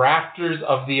in the rafters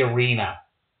of the arena.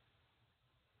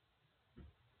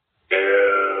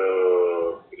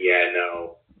 Oh, yeah,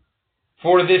 no.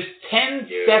 For this 10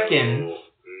 seconds,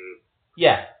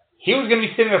 yeah, he was going to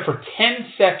be sitting there for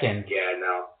 10 seconds. Yeah,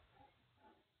 no.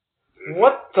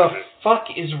 What the fuck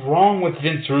is wrong with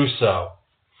Vince Russo?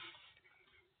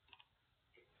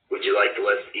 Would you like the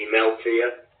list emailed to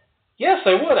you? Yes,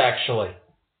 I would, actually.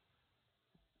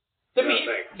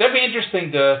 That'd be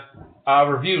interesting to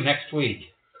review next week.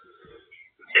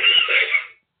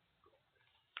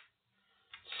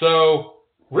 So,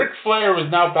 Ric Flair was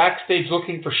now backstage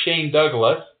looking for Shane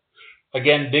Douglas.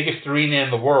 Again, biggest arena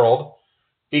in the world.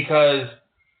 Because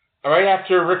right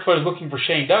after Ric Flair is looking for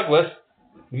Shane Douglas,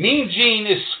 Mean Gene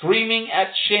is screaming at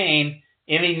Shane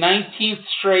in a 19th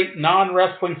straight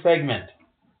non-wrestling segment.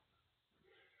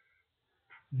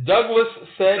 Douglas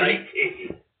said...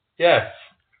 Yes.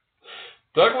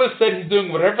 Douglas said he's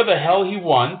doing whatever the hell he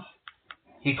wants.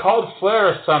 He called Flair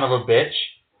a son of a bitch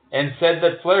and said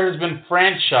that Flair has been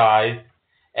franchised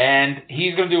and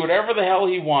he's going to do whatever the hell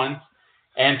he wants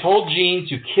and told Gene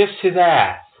to kiss his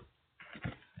ass.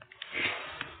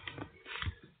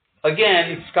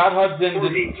 Again, Scott Hudson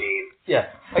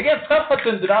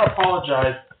did not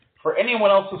apologize for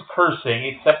anyone else's cursing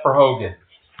except for Hogan.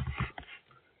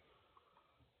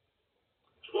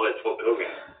 What's Hogan?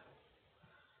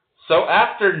 So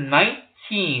after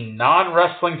 19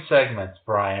 non-wrestling segments,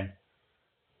 Brian,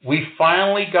 we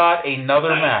finally got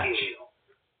another match.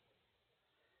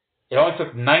 It only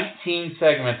took 19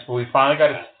 segments, but we finally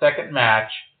got a second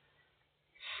match.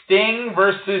 Sting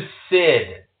versus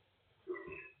Sid.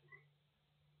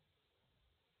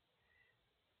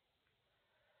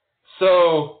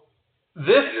 So, this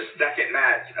is the second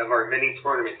match of our mini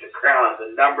tournament to crown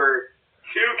the number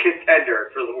 2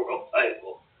 contender for the world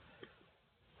title.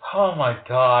 Oh my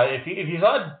god, if you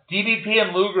thought DDP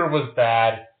and Luger was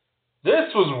bad,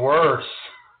 this was worse.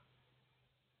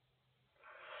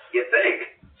 You think?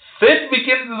 Sid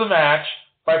begins the match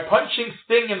by punching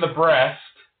Sting in the breast,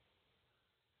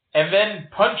 and then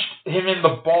punched him in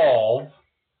the balls.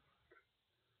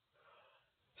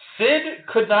 Sid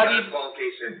could not even...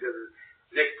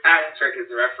 Nick Patrick is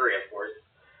the referee, of course.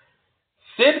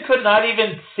 Sid could not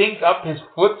even sync up his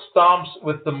foot stomps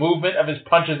with the movement of his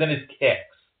punches and his kicks.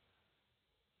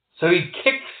 So he'd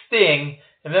kick Sting,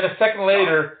 and then a second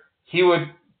later, he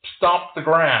would stomp the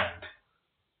ground.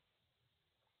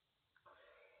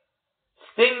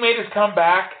 Sting made his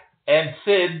comeback, and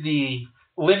Sid, the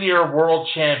linear world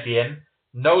champion,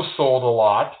 no-sold a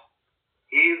lot.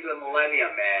 He's a Millennium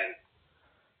Man.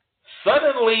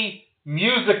 Suddenly,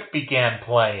 music began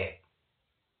playing.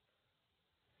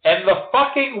 And the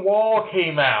fucking wall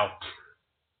came out.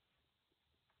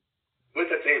 With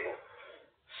the table.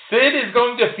 Sid is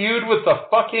going to feud with the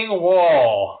fucking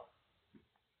wall.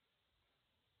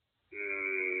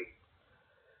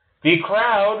 The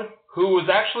crowd, who was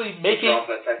actually making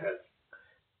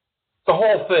the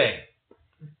whole thing.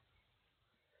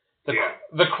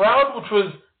 The crowd, which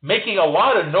was making a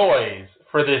lot of noise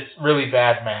for this really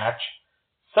bad match,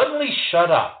 suddenly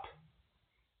shut up.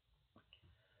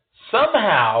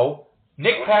 Somehow,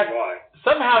 Nick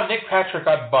Patrick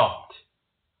got bumped.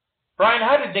 Brian,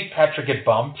 how did Nick Patrick get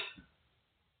bumped?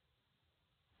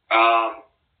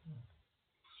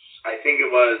 I think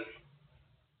it was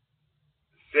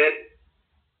Sid.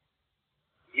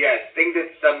 Yeah, Sting did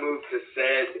some move to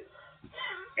Sid,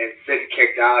 and Sid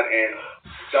kicked out, and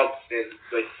jumped in,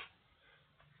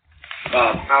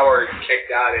 Howard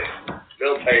kicked out, and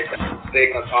military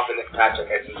Sting on top of Nick Patrick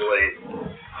had some delays.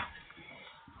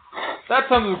 That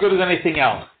sounds as good as anything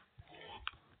else.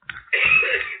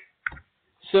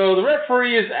 So the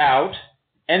referee is out,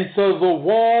 and so the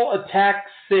wall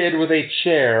attacks Sid with a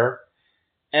chair,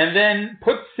 and then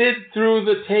puts Sid through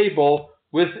the table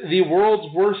with the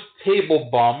world's worst table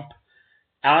bump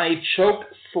on a choke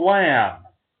slam.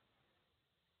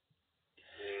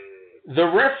 The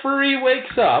referee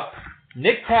wakes up,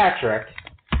 Nick Patrick.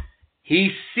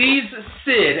 He sees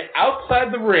Sid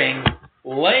outside the ring,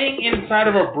 laying inside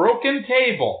of a broken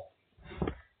table.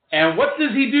 And what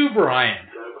does he do, Brian?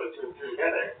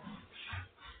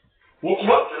 He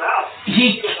choked him out.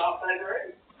 He was outside the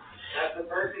ring. That's the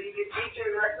first thing you can teach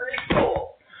in referee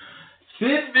school.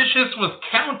 Sid Vicious was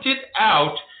counted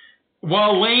out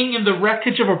while laying in the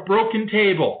wreckage of a broken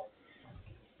table.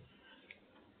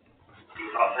 He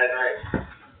was outside the ring.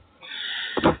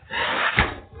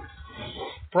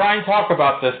 Brian, talk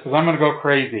about this, because I'm going to go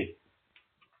crazy.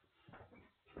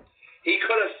 He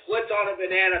could have slipped on a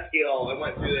banana peel and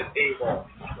went through the table.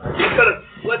 He could have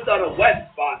slipped on a wet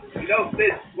spot. You know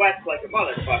Sid sweats like a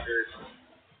motherfucker.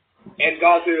 And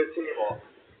gone through the table.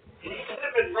 He could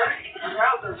have been running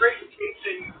around the ring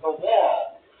chasing the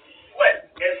wall.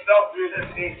 Slipped and fell through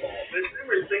the table. The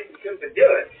Zoomers think he couldn't do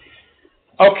it.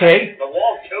 Okay. The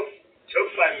wall choke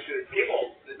slamming through the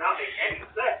table did not make any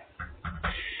sense.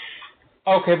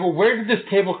 Okay, but where did this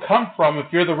table come from if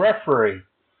you're the referee?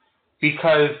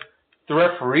 Because the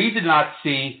referee did not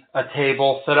see a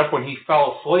table set up when he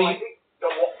fell asleep. Well, I think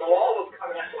the wall was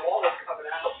coming out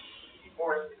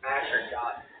before the matcher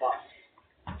got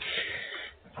fucked.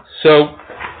 So,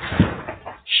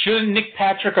 shouldn't Nick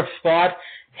Patrick have thought,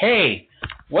 hey,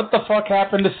 what the fuck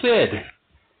happened to Sid?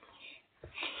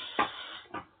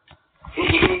 He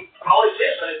probably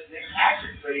did, but it's Nick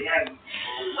Patrick, so he had a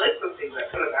list of things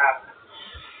that could have happened.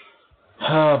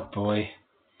 Oh, boy.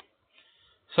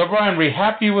 So, Brian, were you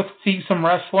happy with seeing some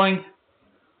wrestling?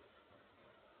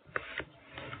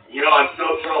 You know, I'm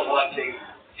so thrilled watching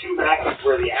two matches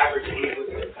where the average age of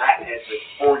the fatheads is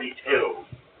 42.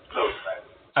 So excited.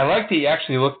 I like that you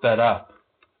actually looked that up.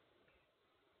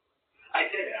 I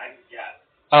did it. Yeah.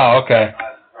 Oh, okay. I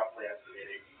was roughly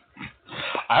estimating.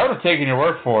 I would have taken your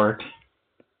word for it.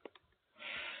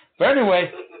 But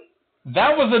anyway,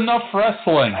 that was enough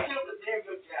wrestling. I feel the damn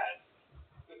good guy.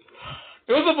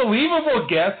 It was a believable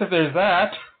guess if there's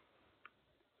that.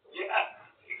 Yeah,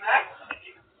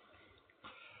 exactly.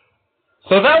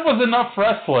 So that was enough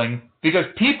wrestling because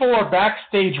people are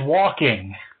backstage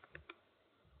walking.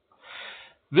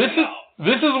 This is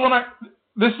when I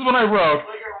wrote.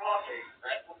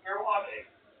 You're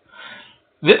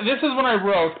walking. This is when I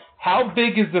wrote, how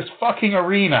big is this fucking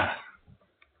arena?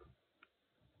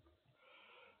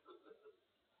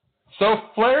 So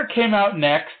Flair came out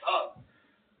next.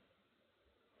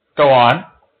 Go on.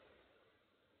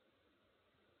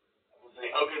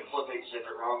 Hogan flipping shit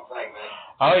the wrong segment.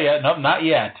 Oh yeah, no, not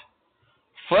yet.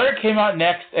 Flair came out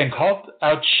next and called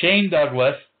out Shane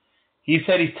Douglas. He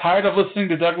said he's tired of listening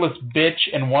to Douglas bitch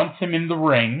and wants him in the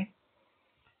ring.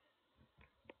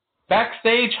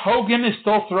 Backstage, Hogan is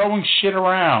still throwing shit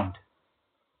around.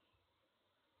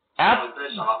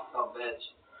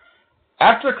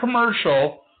 After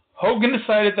commercial, Hogan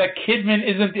decided that Kidman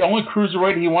isn't the only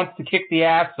cruiserweight he wants to kick the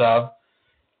ass of,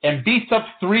 and beats up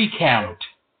 3 Count.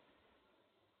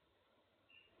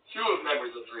 2 of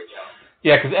members of 3 Count.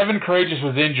 Yeah, because Evan Courageous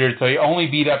was injured, so he only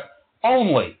beat up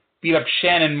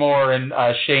Shannon Moore and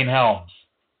Shane Helms.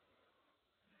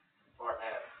 Smart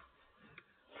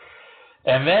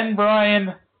man. And then,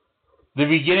 Brian, the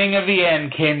beginning of the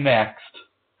end came next.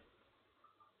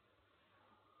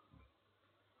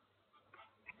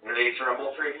 Ready to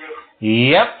Rumble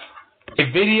preview? Yep.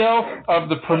 A video of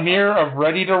the premiere of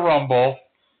Ready to Rumble.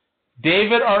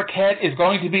 David Arquette is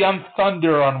going to be on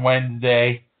Thunder on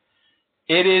Wednesday.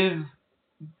 It is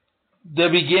the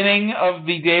beginning of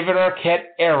the David Arquette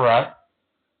era.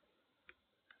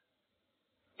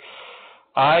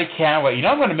 I can't wait. You know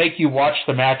I'm going to make you watch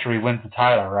the match where he wins the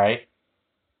title, right?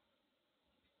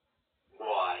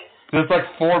 Why? It's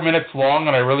like 4 minutes long,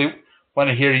 and I really want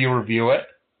to hear you review it.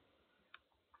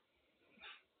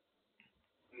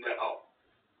 No.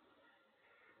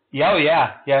 Yeah,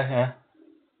 yeah.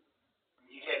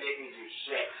 You can't make me do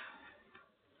shit.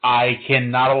 I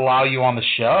cannot allow you on the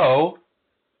show.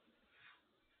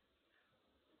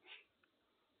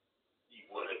 You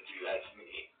wouldn't do that to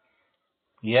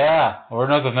me. Yeah, Lord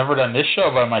knows I've never done this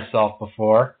show by myself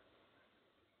before.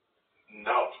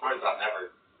 No, of course not,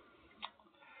 never.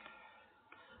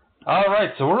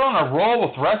 Alright, so we're on a roll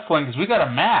with wrestling because we got a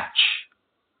match.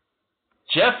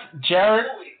 Jeff Jarrett...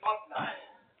 Holy fuck nut.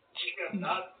 Chicken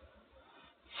nuts.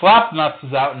 Slapnuts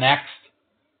is out next.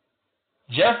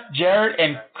 Jeff Jarrett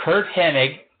and Kurt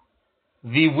Hennig.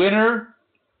 The winner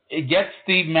gets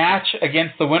the match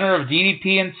against the winner of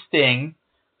DDP and Sting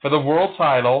for the world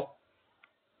title.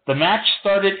 The match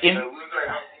started in... The loser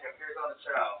I don't think appears on the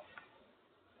show.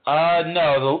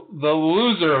 No, the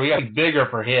loser, we got bigger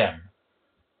for him.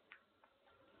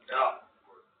 Oh.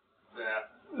 Yeah.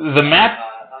 The match...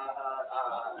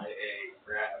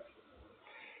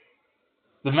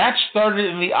 The match started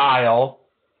in the aisle.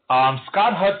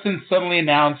 Scott Hudson suddenly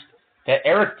announced that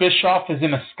Eric Bischoff is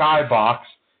in a skybox,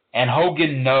 and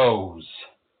Hogan knows.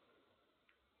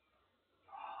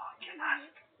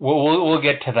 We'll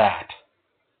get to that.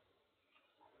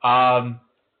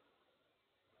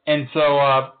 And so,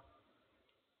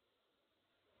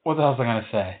 what the hell was I going to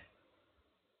say?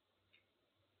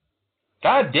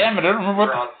 God damn it, I don't remember what...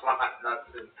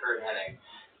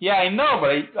 Yeah, I know, but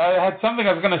I had something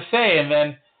I was going to say, and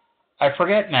then I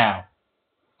forget now.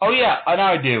 Oh, yeah,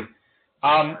 now I do.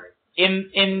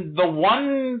 In the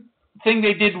one thing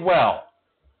they did well,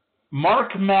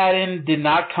 Mark Madden did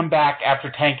not come back after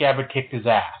Tank Abbott kicked his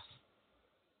ass.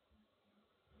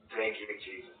 Thank you,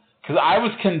 Jesus. Because I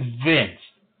was convinced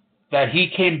that he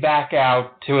came back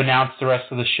out to announce the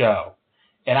rest of the show,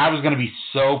 and I was going to be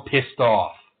so pissed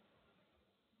off.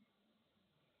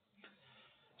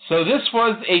 So this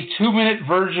was a 2-minute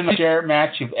version of the Jarrett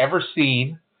match you've ever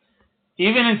seen.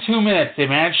 Even in 2 minutes, they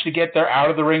managed to get their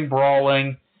out-of-the-ring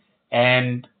brawling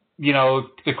and, you know,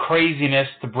 the craziness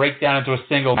to break down into a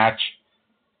single match.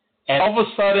 And all of a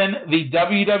sudden, the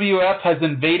WWF has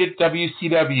invaded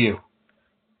WCW.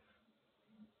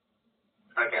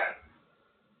 Again.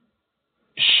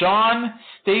 Sean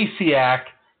Stasiak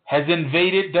has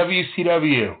invaded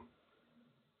WCW.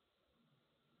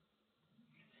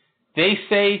 They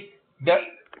say that,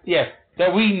 yes,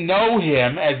 that we know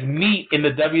him as meat in the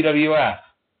WWF.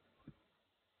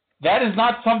 That is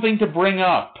not something to bring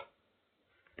up.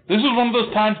 This is one of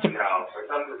those times to... No, for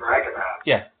something to brag about.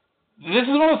 Yeah. This is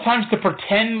one of those times to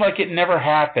pretend like it never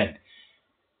happened.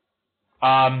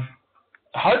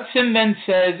 Hudson then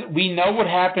says, we know what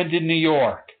happened in New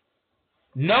York.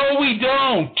 No, we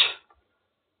don't!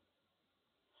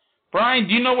 Brian,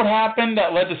 do you know what happened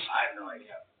that led to... I have no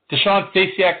idea. To Sean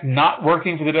Stasiak not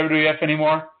working for the WWF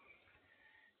anymore?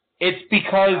 It's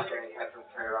because...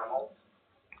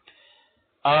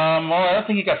 Well, I don't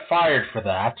think he got fired for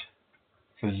that.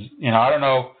 Because, you know, I don't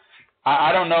know.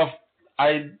 I don't know if...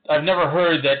 I've never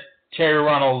heard that Terry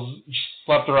Runnels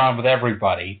slept around with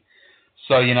everybody.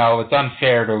 So, you know, it's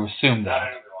unfair to assume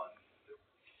that.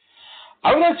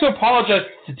 I would like to apologize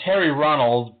to Terry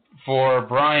Runnels for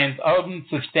Brian's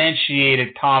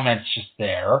unsubstantiated comments just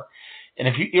there. And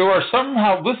if you are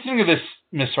somehow listening to this,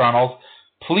 Miss Runnels,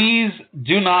 please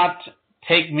do not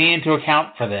take me into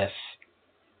account for this.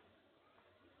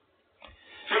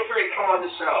 Feel free to come on the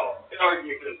show and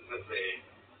argue with me.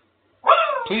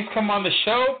 Please come on the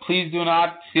show. Please do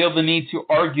not feel the need to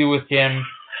argue with him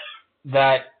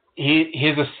that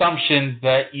his assumptions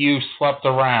that you slept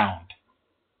around.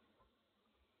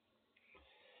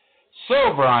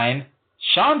 So, Brian,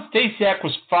 Sean Stasiak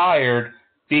was fired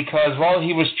because while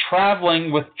he was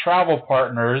traveling with travel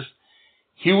partners,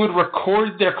 he would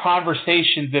record their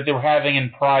conversations that they were having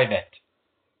in private.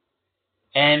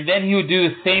 And then he would do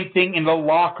the same thing in the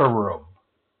locker room.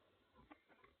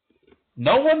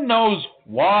 No one knows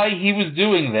why he was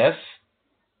doing this,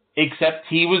 except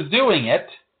he was doing it,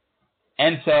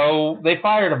 and so they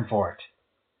fired him for it.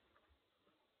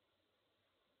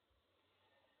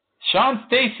 Sean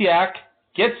Stasiak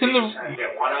gets in the... Trying to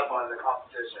get one up on the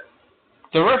competition.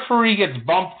 The referee gets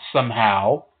bumped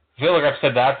somehow. I feel like I've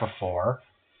said that before.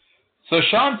 So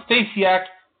Sean Stasiak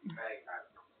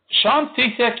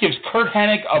gives Curt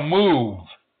Hennig a move.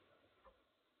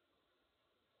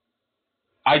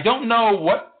 I don't know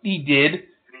what he did.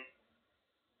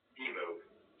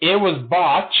 It was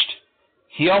botched.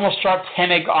 He almost dropped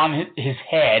Hennig on his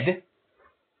head.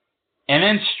 And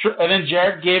then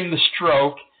Jarrett gave him the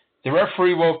stroke. The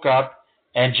referee woke up,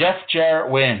 and Jeff Jarrett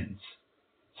wins.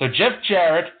 So Jeff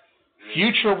Jarrett,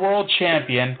 future world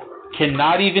champion,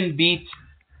 cannot even beat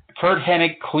Curt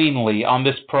Hennig cleanly on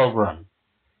this program.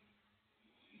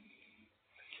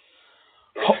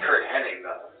 It's Curt Hennig,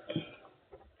 though.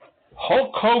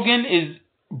 Hulk Hogan is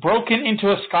broken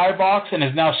into a skybox and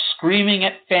is now screaming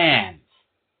at fans.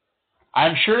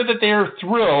 I'm sure that they are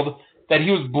thrilled that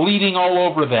he was bleeding all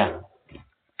over them.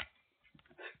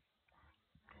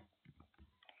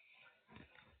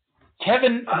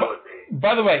 Kevin,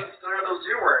 by the way... Those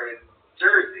you were in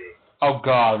Jersey. Oh,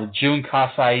 God, with June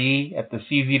Kasai at the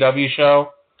CZW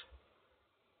show?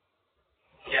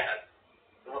 Yes.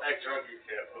 The one I drove you to.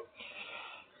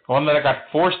 One that I got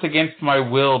forced against my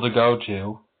will to go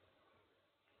to.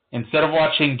 Instead of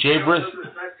watching Jay Briscoe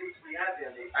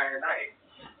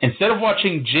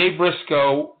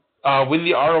win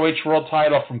the ROH World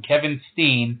title from Kevin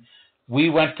Steen, we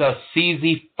went to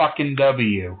CZ fucking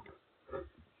W.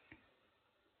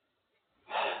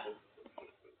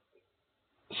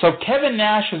 So Kevin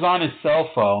Nash was on his cell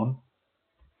phone.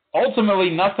 Ultimately,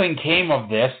 nothing came of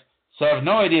this, so I have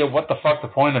no idea what the fuck the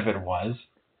point of it was.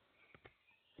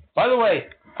 By the way,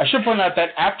 I should point out that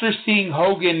after seeing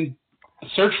Hogan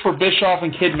search for Bischoff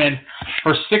and Kidman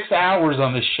for 6 hours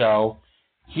on this show,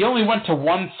 he only went to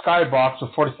one skybox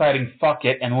before deciding fuck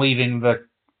it and leaving the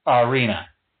arena.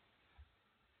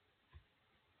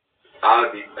 I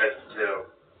would be pissed too.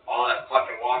 All that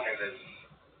fucking walking this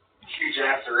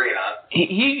huge-ass arena.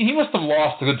 He must have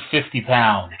lost a good 50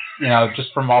 pounds,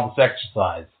 just from all this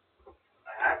exercise.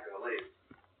 I have to believe.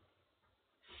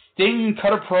 Sting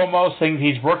cut a promo saying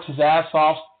he's worked his ass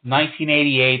off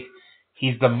 1988.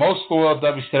 He's the most loyal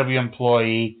WCW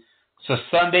employee. So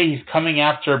Sunday he's coming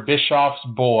after Bischoff's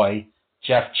boy,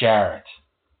 Jeff Jarrett.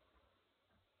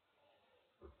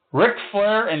 Ric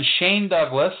Flair and Shane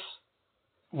Douglas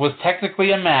was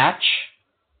technically a match.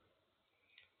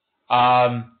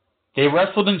 They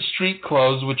wrestled in street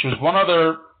clothes, which was one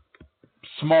other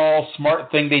small,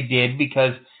 smart thing they did,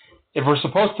 because if we're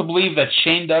supposed to believe that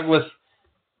Shane Douglas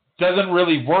doesn't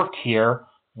really work here,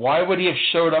 why would he have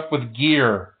showed up with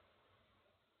gear?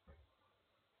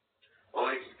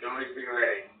 Always be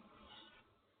ready.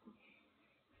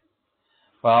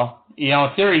 Well, in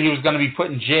theory, he was going to be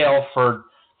put in jail for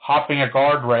hopping a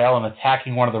guardrail and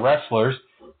attacking one of the wrestlers,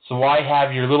 so why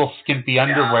have your little skimpy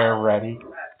underwear ready?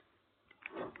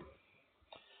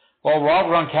 Well, Rob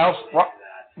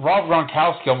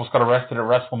Gronkowski almost got arrested at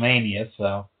WrestleMania,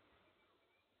 so...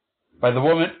 By the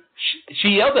woman... She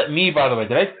yelled at me, by the way.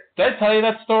 Did I tell you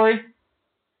that story?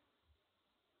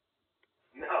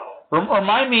 No.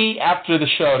 Remind me after the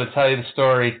show to tell you the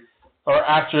story, or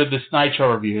after this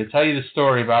Nitro review, to tell you the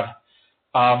story about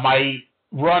my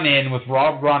run-in with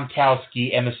Rob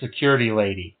Gronkowski and the security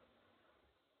lady.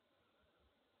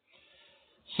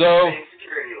 So...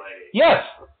 Security lady. Yes!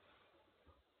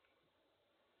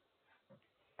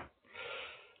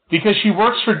 Because she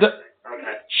works for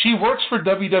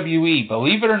WWE.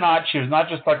 Believe it or not, she was not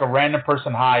just like a random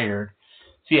person hired.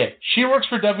 So yeah, she works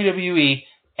for WWE,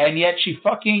 and yet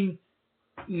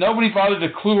nobody bothered to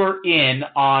clue her in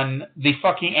on the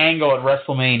fucking angle at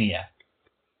WrestleMania.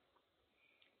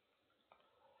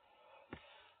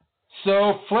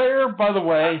 So Flair, by the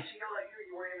way... You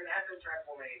weren't even at this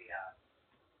WrestleMania.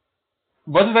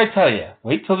 What did I tell you?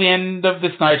 Wait till the end of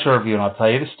this Nitro review and I'll tell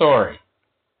you the story.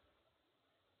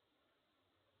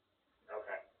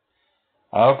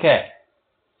 Okay,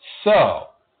 so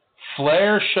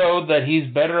Flair showed that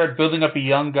he's better at building up a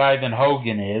young guy than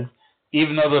Hogan is,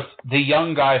 even though the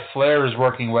young guy Flair is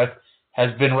working with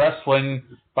has been wrestling,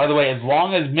 by the way, as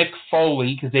long as Mick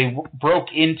Foley, because they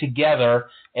broke in together,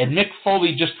 and Mick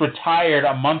Foley just retired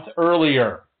a month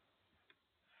earlier.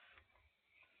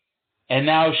 And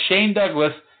now Shane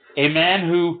Douglas, a man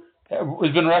who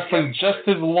has been wrestling just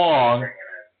as long,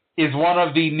 is one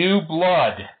of the new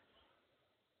blood.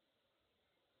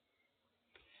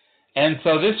 And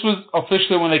so this was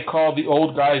officially when they called the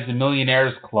old guys the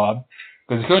Millionaires Club,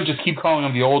 because they couldn't just keep calling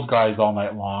them the old guys all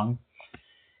night long.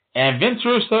 And Vince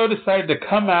Russo decided to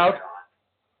come out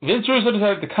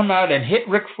and hit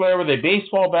Ric Flair with a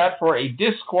baseball bat for a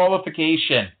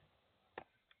disqualification.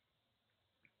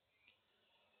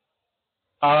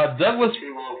 Douglas,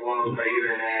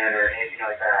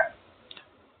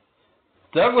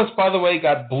 by the way,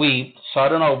 got bleeped, so I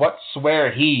don't know what swear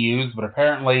he used, but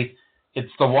apparently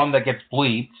it's the one that gets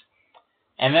bleeped.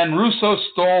 And then Russo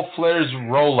stole Flair's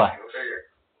Rolex.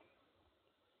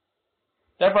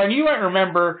 Now, Brian, you might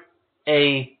remember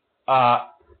a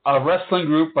wrestling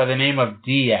group by the name of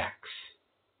DX.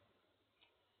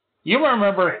 You might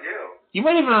remember. I do. You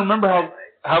might even remember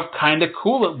how kind of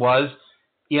cool it was,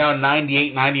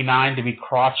 98, 99, to be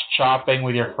crotch chopping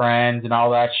with your friends and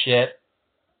all that shit.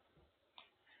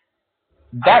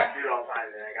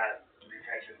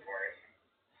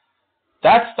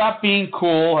 That stopped being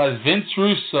cool as Vince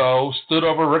Russo stood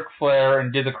over Ric Flair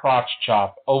and did the crotch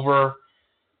chop over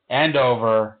and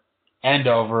over and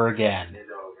over again.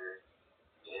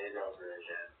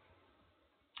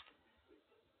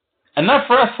 Enough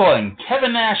wrestling.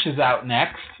 Kevin Nash is out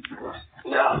next.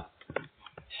 No.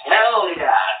 Hell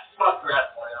yeah. Fuck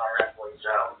wrestling on a wrestling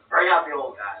show. Bring out the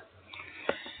old guys.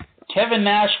 Kevin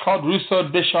Nash called Russo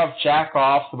and Bischoff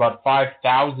jack-offs about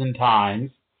 5,000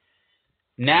 times.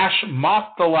 Nash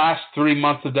mocked the last 3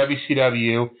 months of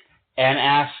WCW and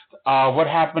asked what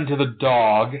happened to the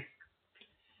dog.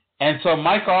 And so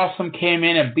Mike Awesome came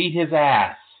in and beat his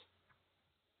ass.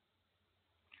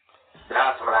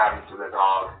 That's what happened to the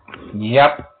dog.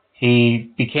 Yep.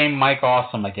 He became Mike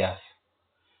Awesome, I guess.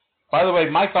 By the way,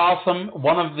 Mike Awesome,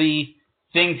 one of the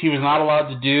things he was not allowed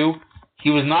to do, he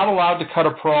was not allowed to cut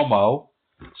a promo.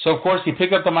 So, of course, he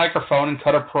picked up the microphone and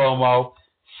cut a promo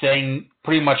saying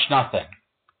pretty much nothing.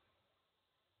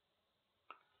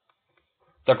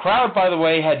 The crowd, by the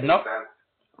way, had no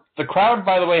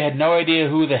idea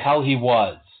who the hell he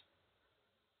was.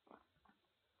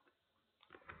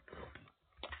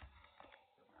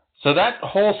 So that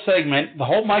whole segment, the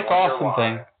whole Mike Awesome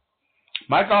thing,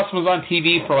 Mike Awesome was on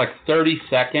TV for like 30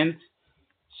 seconds.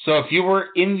 So if you were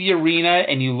in the arena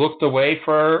and you looked away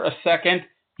for a second,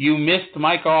 you missed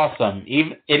Mike Awesome,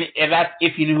 and that's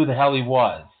if you knew who the hell he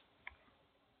was.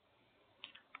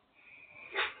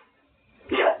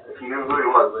 Yeah, if you knew who he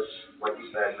was, which, like you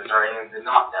said, Majorians did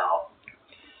not know.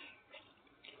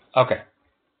 Okay.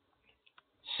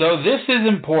 So this is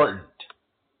important.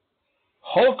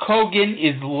 Hulk Hogan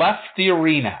is left the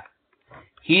arena.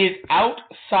 He is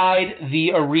outside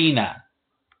the arena.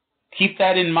 Keep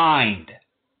that in mind.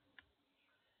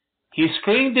 He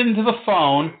screamed into the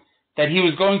phone that he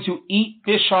was going to eat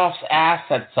Bischoff's ass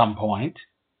at some point.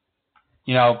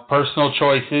 You know, personal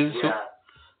choices. Yeah.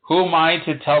 Who am I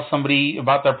to tell somebody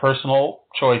about their personal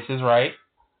choices, right?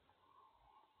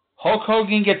 Hulk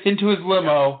Hogan gets into his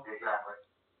limo, Exactly.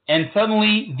 and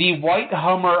suddenly the white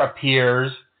Hummer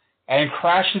appears and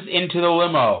crashes into the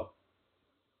limo.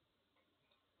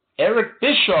 Eric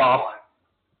Bischoff,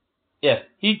 yes,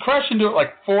 he crashed into it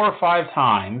like 4 or 5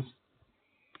 times.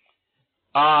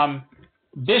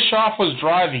 Bischoff was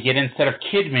driving it instead of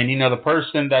Kidman, you know, the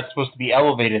person that's supposed to be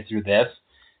elevated through this.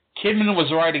 Kidman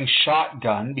was riding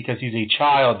shotgun because he's a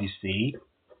child, you see.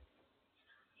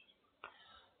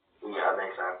 Yeah, that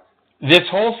makes sense. This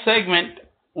whole segment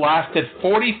lasted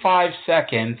 45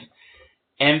 seconds,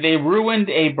 and they ruined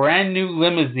a brand new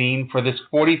limousine for this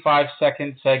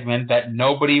 45-second segment that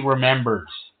nobody remembers.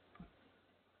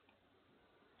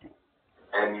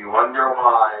 And you wonder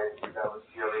why that was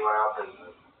really what happened.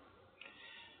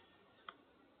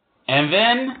 And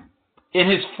then, in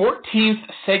his 14th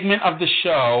segment of the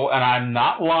show, and I'm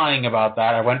not lying about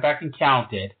that, I went back and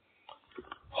counted,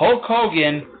 Hulk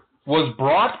Hogan was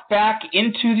brought back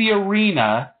into the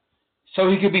arena so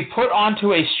he could be put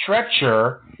onto a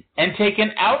stretcher and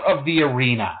taken out of the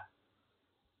arena.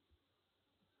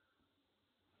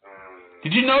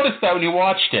 Did you notice that when you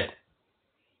watched it?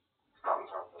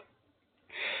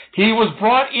 He was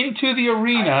brought into the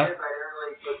arena.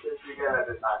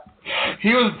 He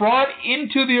was brought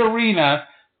into the arena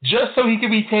just so he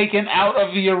could be taken out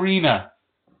of the arena.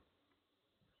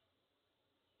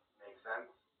 Makes sense.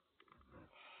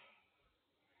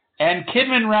 And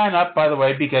Kidman ran up, by the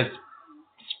way, because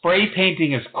spray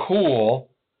painting is cool.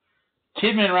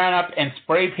 Kidman ran up and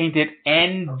spray painted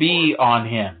NB on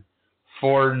him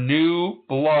for new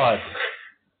blood.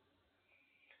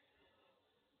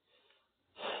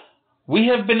 We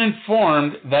have been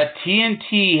informed that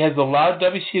TNT has allowed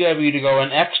WCW to go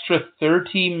an extra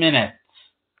 30 minutes.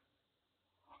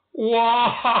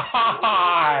 Why?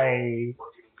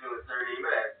 What can you do in 30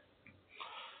 minutes?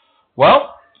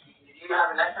 Well, You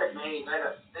have an epic main event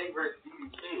of Sting versus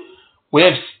DDP. we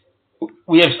have Let's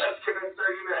give it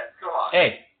 30 minutes. Come on.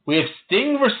 Hey, we have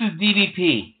Sting versus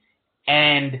DDP,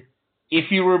 and if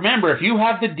you remember, if you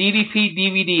have the DDP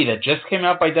DVD that just came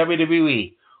out by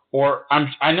WWE, or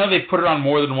I know they put it on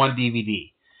more than one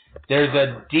DVD, there's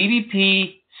a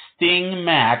DDP Sting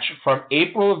match from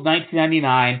April of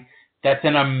 1999 that's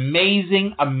an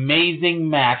amazing, amazing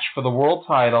match for the world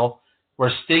title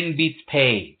where Sting beats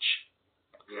Page.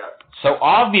 Yeah. So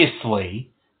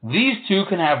obviously, these two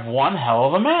can have one hell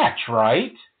of a match,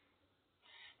 right?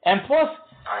 And plus,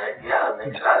 Yeah,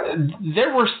 it makes sense.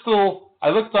 there were still,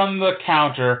 I looked on the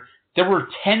counter, there were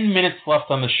 10 minutes left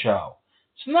on the show.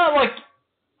 It's not like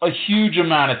a huge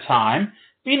amount of time.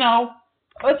 You know,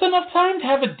 that's enough time to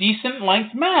have a decent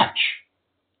length match.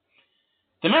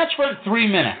 The match went 3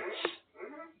 minutes.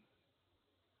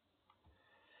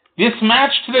 This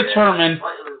match to determine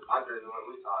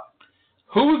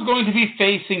who was going to be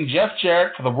facing Jeff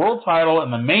Jarrett for the world title in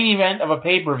the main event of a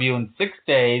pay-per-view in 6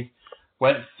 days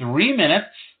went 3 minutes.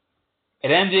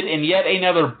 It ended in yet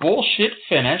another bullshit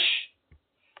finish.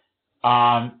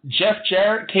 Jeff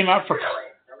Jarrett came out for...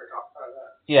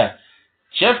 Yeah.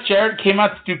 Jeff Jarrett came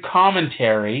out to do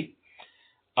commentary.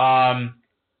 And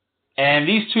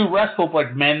these two wrestled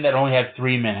like men that only had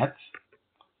 3 minutes.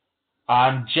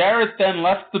 Jarrett then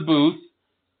left the booth,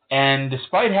 and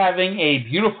despite having a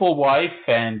beautiful wife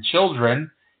and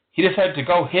children, he decided to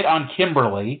go hit on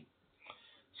Kimberly.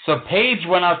 So Paige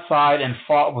went outside and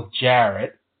fought with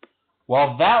Jarrett.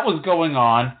 While that was going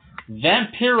on,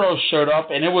 Vampiro showed up,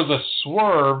 and it was a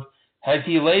swerve as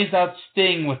he lays out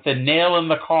Sting with the nail in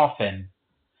the coffin.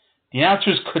 The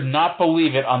announcers could not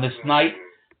believe it on this night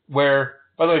where,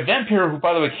 by the way, Vampiro, who,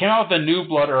 by the way, came out with the New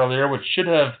Blood earlier, which should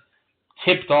have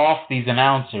tipped off these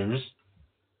announcers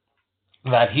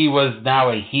that he was now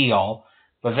a heel,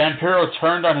 but Vampiro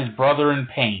turned on his brother in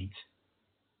paint.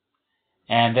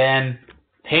 And then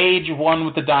Page won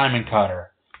with the Diamond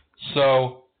Cutter.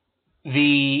 So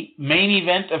the main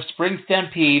event of Spring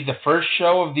Stampede, the first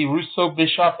show of the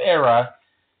Russo-Bischoff era,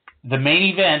 the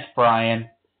main event, Brian,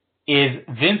 is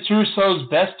Vince Russo's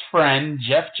best friend,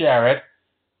 Jeff Jarrett,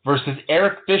 versus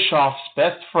Eric Bischoff's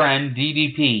best friend,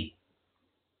 DDP.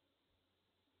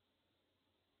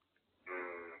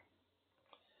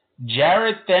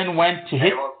 Jarrett then went to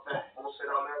hit...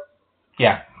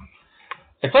 Yeah.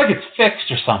 It's like it's fixed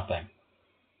or something.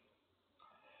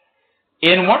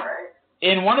 In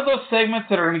one of those segments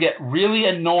that are going to get really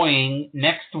annoying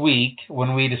next week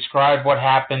when we describe what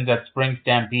happened at Spring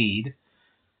Stampede,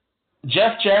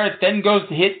 Jeff Jarrett then goes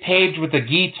to hit Page with a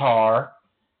guitar.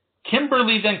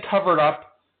 Kimberly then covered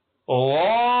up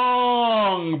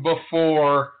long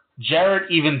before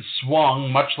Jarrett even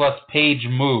swung, much less Page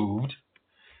moved.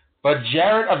 But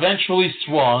Jarrett eventually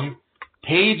swung,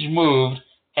 Page moved,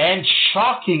 and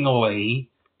shockingly,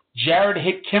 Jarrett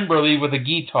hit Kimberly with a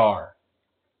guitar.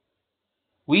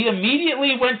 We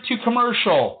immediately went to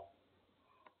commercial.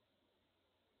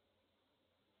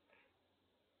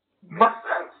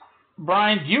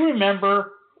 Brian, do you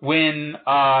remember when,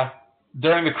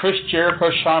 during the Chris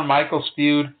Jericho-Shawn Michaels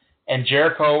feud, and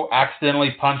Jericho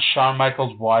accidentally punched Shawn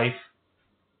Michaels' wife?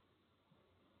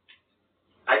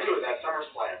 I do, that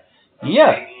SummerSlam.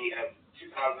 Yeah.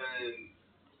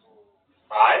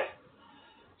 2005?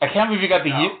 I can't believe you got the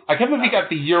year. I can't believe you got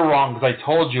the year wrong because I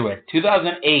told you it.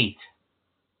 2008.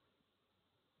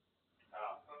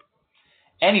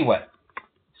 Anyway,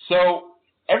 so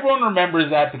everyone remembers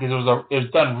that because it was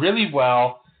done really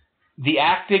well. The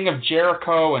acting of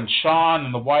Jericho and Shawn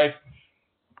and the wife,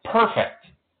 perfect.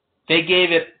 They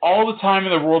gave it all the time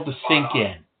in the world to sink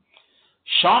in.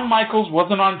 Shawn Michaels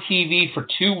wasn't on TV for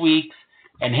 2 weeks,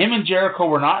 and him and Jericho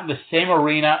were not in the same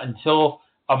arena until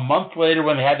a month later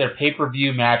when they had their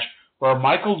pay-per-view match where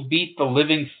Michaels beat the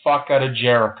living fuck out of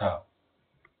Jericho.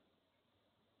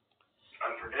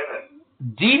 Unforgiven.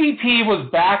 DDP was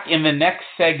back in the next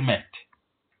segment.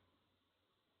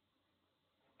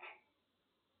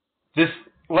 The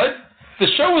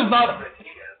show is not...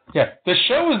 Yeah, the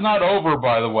show is not over,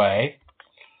 by the way.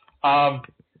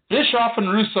 Bischoff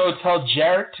and Russo tell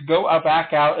Jarrett to go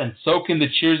back out and soak in the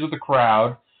cheers of the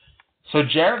crowd. So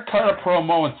Jarrett cut a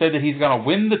promo and said that he's going to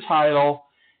win the title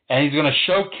and he's going to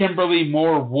show Kimberly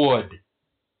more wood.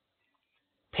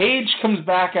 Page comes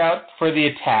back out for the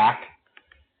attack,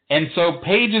 and so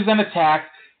Page is then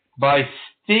attacked by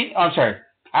Sting. I'm sorry.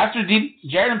 After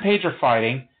Jarrett and Page are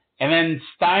fighting, and then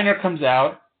Steiner comes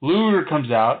out, Luger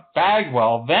comes out,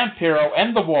 Bagwell, Vampiro,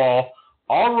 and The Wall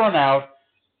all run out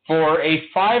for a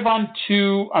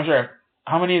 5-on-2. I'm sorry.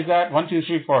 How many is that? 1, 2,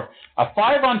 3, 4. A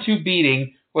 5-on-2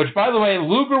 beating. Which, by the way,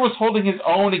 Luger was holding his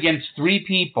own against 3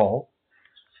 people.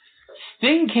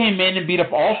 Sting came in and beat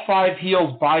up all 5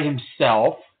 heels by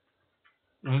himself.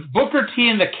 Booker T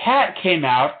and the Cat came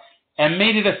out and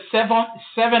made it a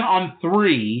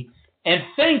 7-on-3. And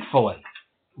thankfully,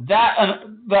 that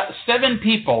 7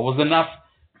 people was enough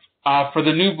for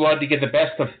the New Blood to get the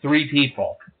best of 3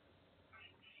 people.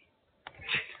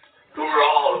 Who were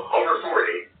all over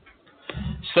 40.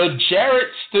 So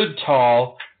Jarrett stood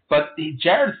tall. But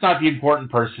Jarrett's not the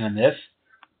important person in this.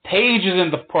 Page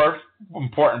isn't the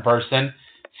important person.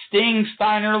 Sting,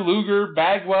 Steiner, Luger,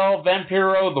 Bagwell,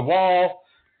 Vampiro, The Wall,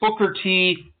 Booker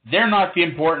T, they're not the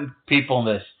important people in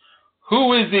this.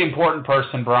 Who is the important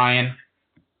person, Brian?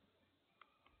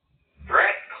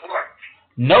 Bret Clark.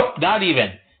 Nope, not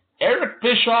even. Eric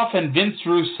Bischoff and Vince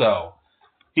Russo.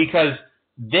 Because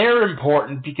they're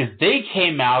important because they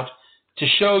came out to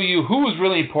show you who was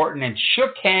really important and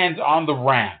shook hands on the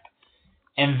ramp.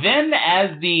 And then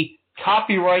as the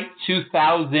Copyright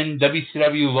 2000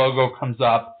 WCW logo comes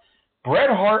up, Bret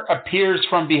Hart appears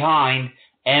from behind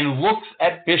and looks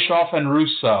at Bischoff and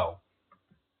Russo.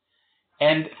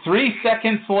 And 3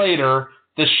 seconds later,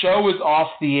 the show is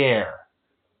off the air.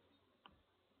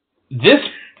 Thank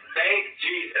Jesus.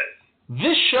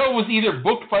 This show was either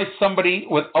booked by somebody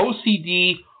with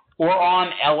OCD or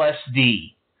on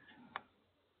LSD.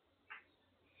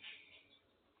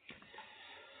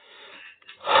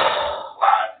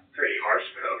 Pretty harsh,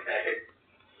 but okay.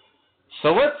 So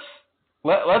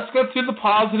let's go through the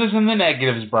positives and the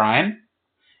negatives, Brian.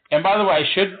 And by the way,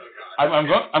 I'm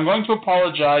going to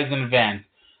apologize in advance.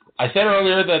 I said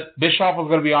earlier that Bischoff was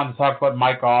going to be on to talk about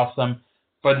Mike Awesome,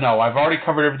 but no, I've already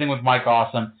covered everything with Mike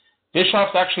Awesome.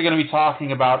 Bischoff's actually going to be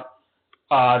talking about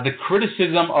the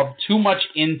criticism of too much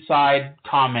inside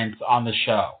comments on the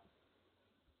show.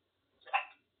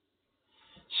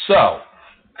 So,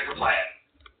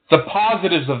 the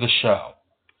positives of the show.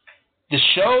 The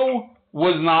show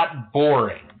was not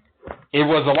boring. It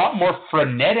was a lot more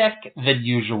frenetic than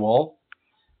usual,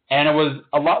 and it was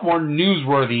a lot more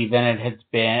newsworthy than it has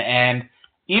been. And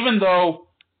even though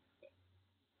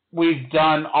we've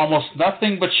done almost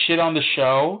nothing but shit on the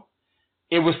show,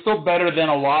 it was still better than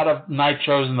a lot of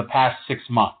Nitros in the past 6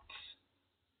 months.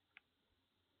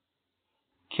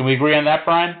 Can we agree on that,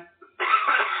 Brian?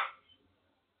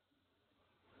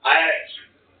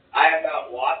 I have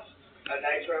not watched a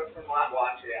Nitro from not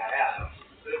watching it. I have.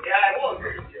 So, yeah, I will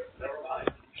agree with you. Never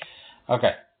mind.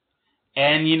 Okay.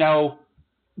 And, you know,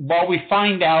 while we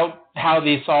find out how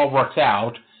this all works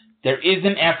out, there is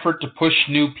an effort to push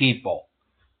new people.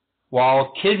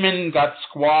 While Kidman got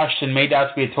squashed and made out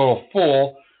to be a total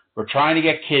fool, we're trying to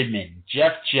get Kidman,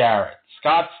 Jeff Jarrett,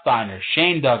 Scott Steiner,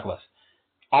 Shane Douglas,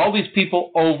 all these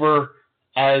people over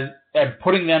and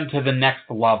putting them to the next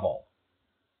level.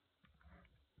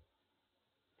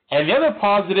 And the other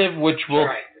positive, which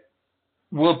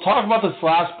we'll talk about this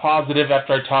last positive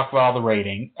after I talk about all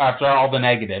the after all the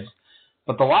negatives,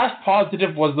 but the last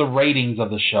positive was the ratings of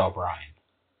the show, Brian.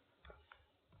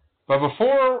 But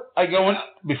before I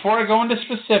go into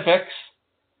specifics,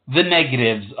 the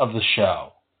negatives of the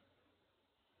show.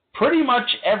 Pretty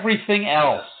much everything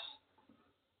else.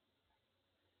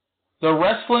 The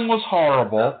wrestling was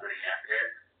horrible.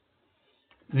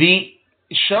 The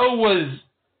show was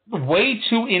way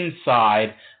too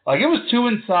inside. Like, it was too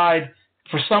inside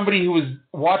for somebody who was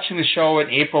watching the show in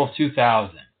April of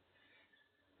 2000.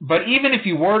 But even if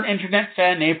you were an internet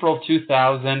fan in April of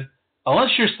 2000, unless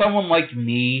you're someone like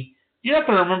me, you're not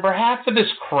going to remember half of this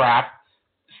crap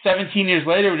 17 years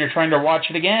later when you're trying to watch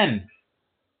it again.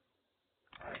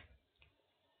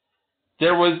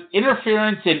 There was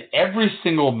interference in every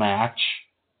single match.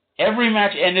 Every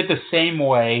match ended the same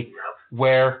way,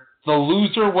 where the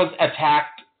loser was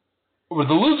attacked, where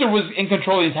the loser was in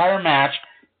control of the entire match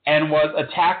and was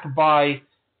attacked by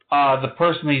the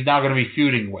person he's now going to be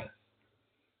feuding with.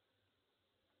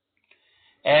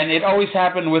 And it always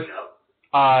happened with,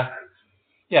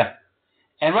 yeah.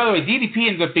 And by the way, DDP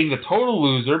ends up being the total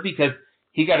loser because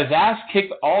he got his ass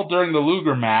kicked all during the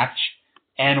Luger match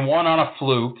and won on a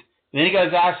fluke. And then he got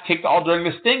his ass kicked all during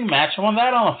the Sting match and won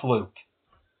that on a fluke.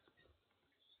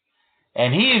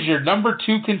 And he is your number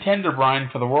 2 contender, Brian,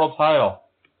 for the world title.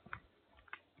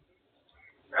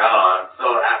 Oh, I'm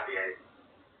so happy.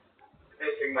 I'm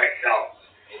missing myself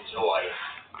in joy.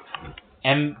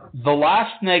 And the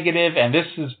last negative, and this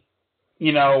is,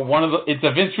 you know, it's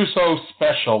a Vince Russo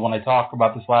special when I talk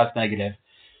about this last negative.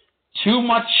 Too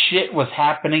much shit was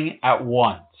happening at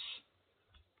once.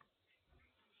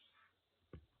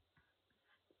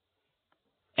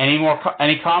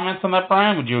 Any comments on that,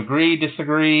 Brian? Would you agree,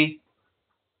 disagree?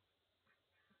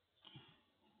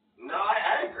 No,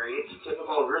 I agree. It's a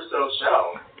typical Russo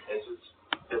show. It's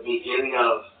the beginning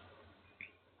of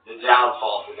the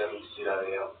downfall for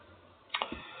WCW.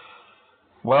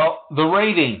 Well, the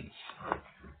ratings.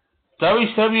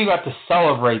 WCW got to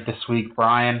celebrate this week,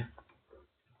 Brian.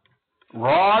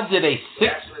 Raw did a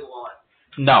 6...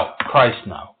 No, Christ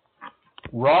no.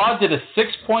 Raw did a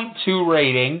 6.2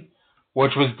 rating,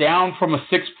 which was down from a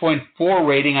 6.4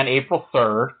 rating on April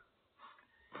 3rd.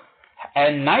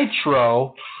 And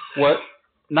Nitro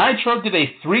did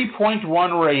a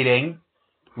 3.1 rating,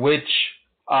 which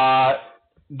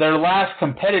their last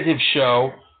competitive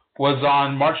show was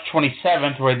on March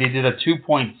 27th, where they did a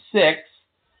 2.6,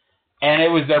 and it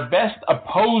was their best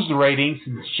opposed rating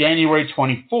since January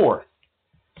 24th.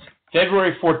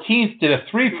 February 14th did a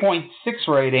 3.6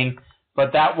 rating,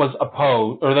 but that was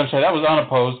that was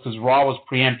unopposed because Raw was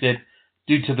preempted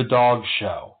due to the dog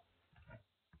show.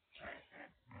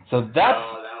 So that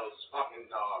was fucking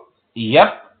dogs.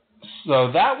 Yep.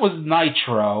 So that was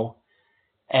Nitro.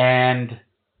 And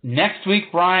next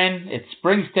week, Brian, it's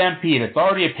Spring Stampede. It's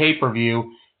already a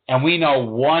pay-per-view, and we know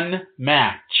one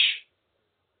match.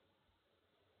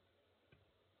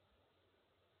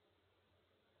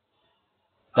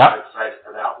 I'm excited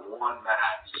for that one match.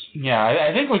 Yeah,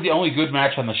 I think it was the only good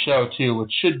match on the show, too,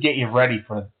 which should get you ready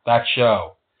for that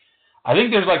show. I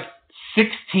think there's like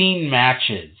 16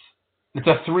 matches. It's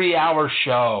a 3-hour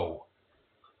show.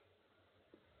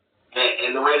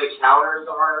 And the way the counters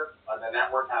are on the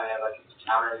network, how they have like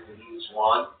counters in each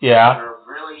one. Yeah. They're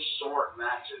really short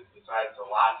matches besides the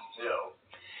last 2.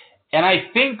 And I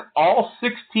think all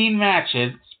 16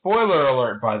 matches, spoiler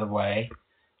alert, by the way,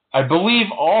 I believe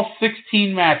all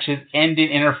 16 matches end in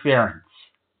interference.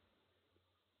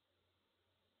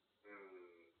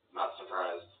 Not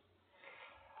surprised.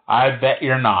 I bet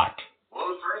you're not. Well,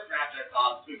 the first match I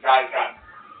saw, two guys got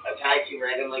a tag team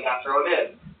randomly got thrown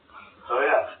in. So,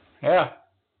 yeah. Yeah.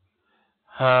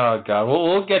 Oh, God.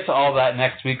 We'll get to all that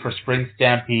next week for Spring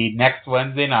Stampede, next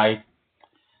Wednesday night.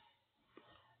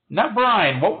 Now,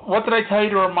 Brian, what did I tell you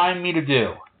to remind me to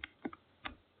do?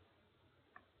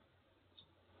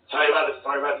 Tell you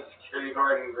about the security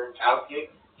guard in Gronkowski?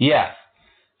 Yes.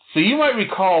 So you might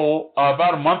recall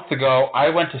about a month ago, I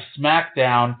went to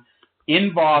SmackDown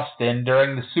in Boston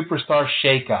during the Superstar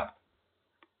Shakeup.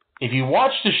 If you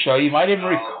watched the show, you might even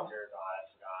recall. Dear God, I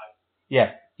forgot.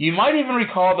 Yeah, you might even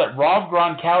recall that Rob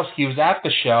Gronkowski was at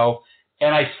the show,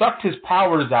 and I sucked his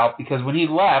powers out because when he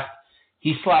left,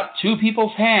 he slapped two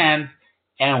people's hands,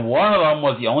 and one of them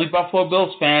was the only Buffalo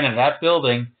Bills fan in that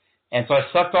building, and so I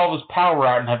sucked all of his power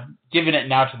out and have given it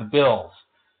now to the Bills.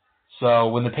 So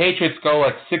when the Patriots go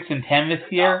like 6-10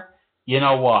 this year, you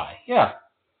know why. Yeah.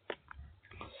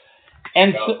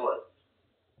 And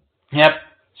yep.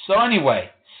 So anyway,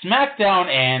 SmackDown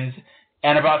ends,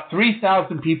 and about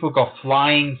 3,000 people go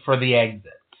flying for the exits.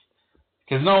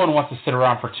 Because no one wants to sit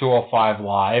around for 205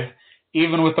 Live,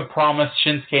 even with the promised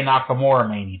Shinsuke Nakamura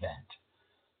main event.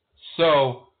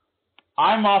 So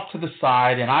I'm off to the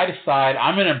side, and I decide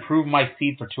I'm going to improve my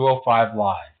seat for 205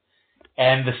 Live.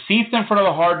 And the seats in front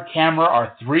of the hard camera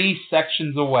are 3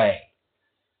 sections away.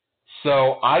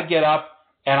 So I get up,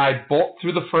 and I bolt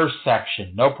through the first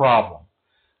section, no problem.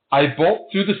 I bolt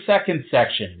through the second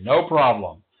section, no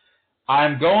problem.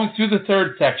 I'm going through the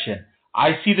third section.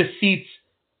 I see the seats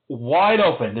wide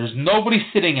open. There's nobody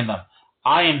sitting in them.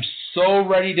 I am so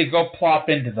ready to go plop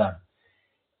into them.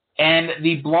 And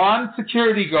the blonde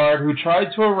security guard who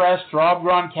tried to arrest Rob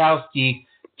Gronkowski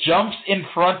jumps in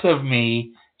front of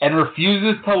me and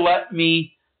refuses to let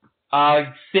me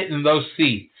sit in those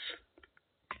seats.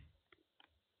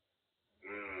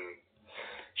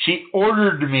 She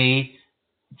ordered me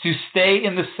to stay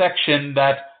in the section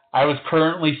that I was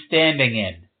currently standing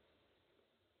in.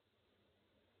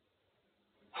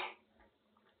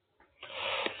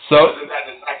 So, wasn't that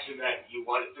the section that you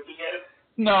wanted to be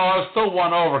in? No, I was still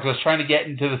one over because I was trying to get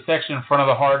into the section in front of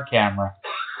the hard camera.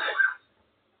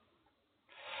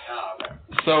 Oh, okay.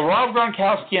 So Rob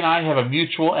Gronkowski and I have a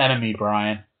mutual enemy,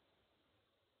 Brian.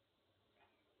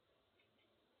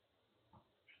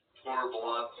 Poor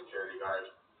blonde security guard.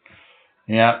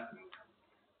 Yeah.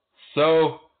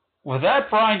 So, with that,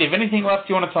 Brian, do you have anything left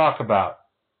you want to talk about?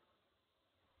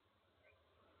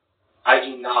 I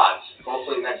do not.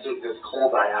 Hopefully next week this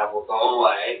cold I have will go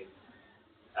away.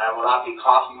 I will not be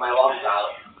coughing my lungs out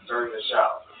during the show.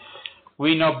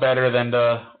 We know better than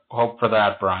to hope for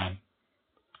that, Brian.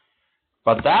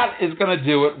 But that is going to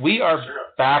do it. We are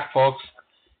back, folks.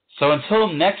 So until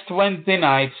next Wednesday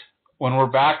night, when we're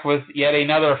back with yet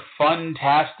another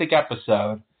fantastic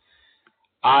episode,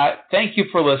 thank you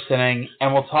for listening,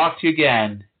 and we'll talk to you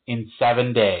again in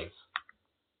 7 days.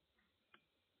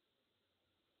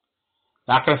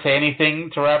 Not going to say anything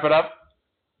to wrap it up?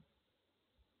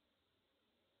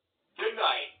 Good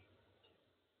night.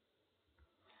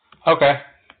 Okay.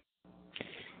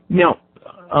 Now,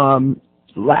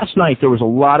 last night there was a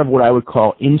lot of what I would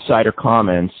call insider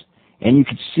comments, and you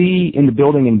could see in the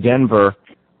building in Denver,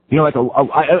 you know, like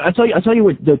I'll tell you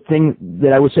what the thing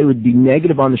that I would say would be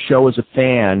negative on the show as a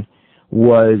fan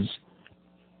was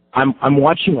I'm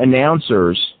watching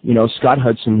announcers, you know, Scott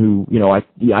Hudson, who, you know,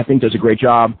 I think does a great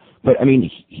job, but I mean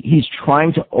he's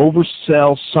trying to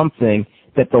oversell something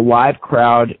that the live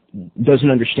crowd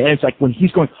doesn't understand. It's like when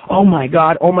he's going, oh my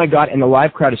God, and the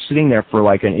live crowd is sitting there for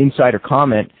like an insider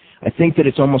comment. I think that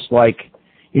it's almost like,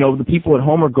 you know, the people at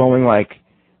home are going like,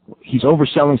 he's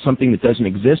overselling something that doesn't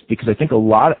exist, because I think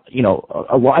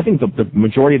I think the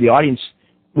majority of the audience,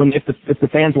 if the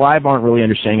fans live aren't really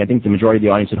understanding, I think the majority of the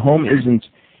audience at home isn't,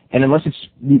 and unless it's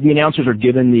the announcers are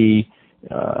given the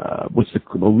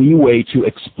leeway to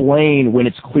explain when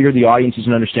it's clear the audience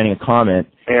isn't understanding a comment,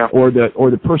 yeah, or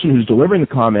the person who's delivering the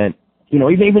comment, you know,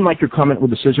 even like your comment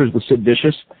with the scissors with Sid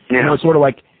Vicious, yeah, you know, it's sort of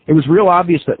like it was real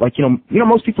obvious that, like, you know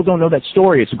most people don't know that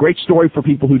story. It's a great story for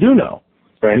people who do know.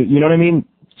 Right. You know what I mean?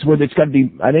 It's where it's got to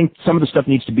be. I think some of the stuff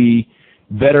needs to be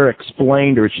better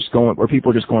explained, or it's just going where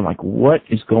people are just going like, what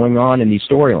is going on in these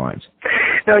storylines?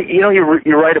 No, you know,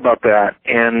 you're right about that,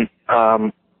 and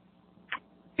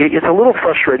it's a little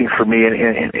frustrating for me,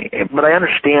 but I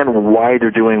understand why they're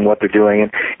doing what they're doing,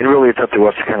 and really it's up to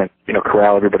us to kind of,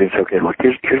 corral everybody and say, okay, look,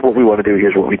 here's what we want to do,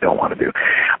 here's what we don't want to do.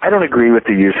 I don't agree with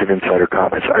the use of insider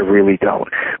comments. I really don't,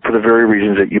 for the very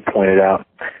reasons that you pointed out.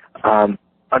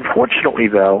 Unfortunately,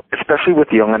 though, especially with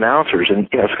young announcers, and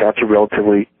Scott's a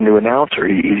relatively new announcer.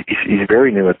 He's very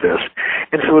new at this,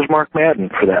 and so is Mark Madden,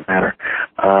 for that matter.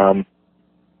 And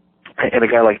a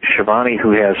guy like Shivani,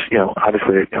 who has,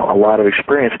 obviously, a lot of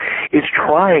experience, is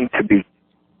trying to be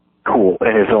cool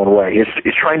in his own way.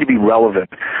 He's trying to be relevant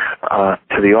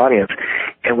to the audience,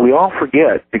 and we all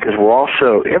forget, because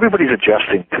everybody's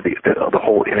adjusting to the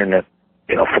whole internet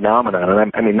phenomenon,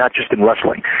 and I mean not just in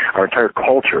wrestling. Our entire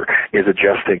culture is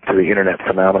adjusting to the internet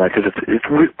phenomenon, because it's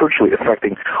virtually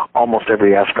affecting almost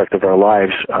every aspect of our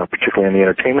lives, particularly in the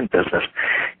entertainment business,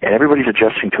 and everybody's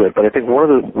adjusting to it. But I think one of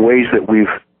the ways that we've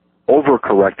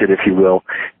overcorrected, if you will,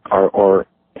 or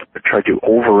tried to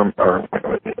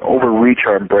overreach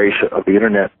our embrace of the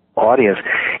internet audience,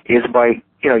 is by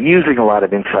using a lot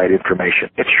of inside information.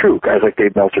 It's true, guys like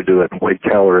Dave Meltzer do it, and Wade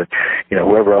Keller, and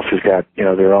whoever else has got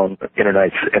their own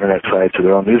internet sites or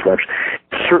their own news webs.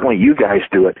 Certainly, you guys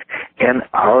do it, and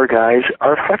our guys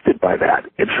are affected by that.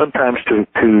 And sometimes to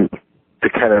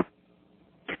kind of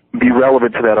be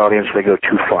relevant to that audience, they go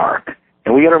too far.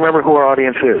 And we got to remember who our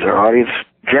audience is. Our audience,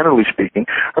 generally speaking,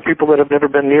 are people that have never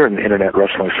been near an internet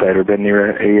wrestling site or been near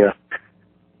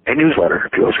a newsletter.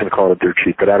 If you was going to call it a dirt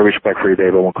sheet, but out of respect for you,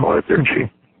 Dave, I won't call it a dirt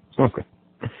sheet. Okay.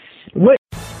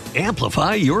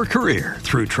 Amplify your career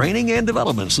through training and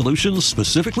development solutions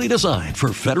specifically designed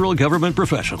for federal government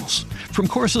professionals. From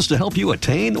courses to help you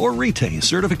attain or retain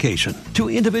certification, to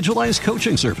individualized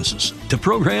coaching services, to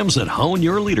programs that hone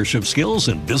your leadership skills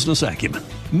and business acumen,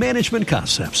 Management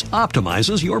Concepts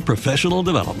optimizes your professional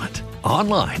development.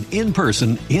 Online, in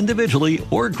person, individually,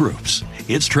 or groups,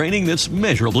 it's training that's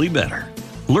measurably better.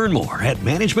 Learn more at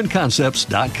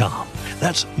managementconcepts.com.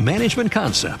 That's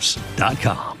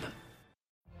managementconcepts.com.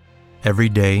 Every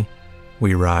day,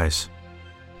 we rise,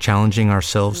 challenging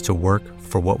ourselves to work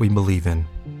for what we believe in.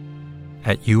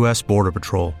 At U.S. Border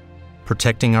Patrol,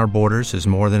 protecting our borders is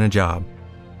more than a job.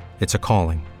 It's a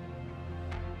calling.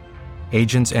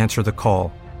 Agents answer the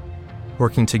call,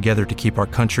 working together to keep our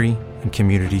country and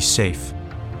communities safe.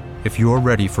 If you're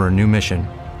ready for a new mission,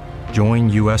 join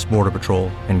U.S. Border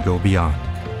Patrol and go beyond.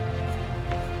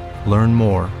 Learn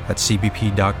more at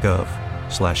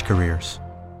cbp.gov/careers.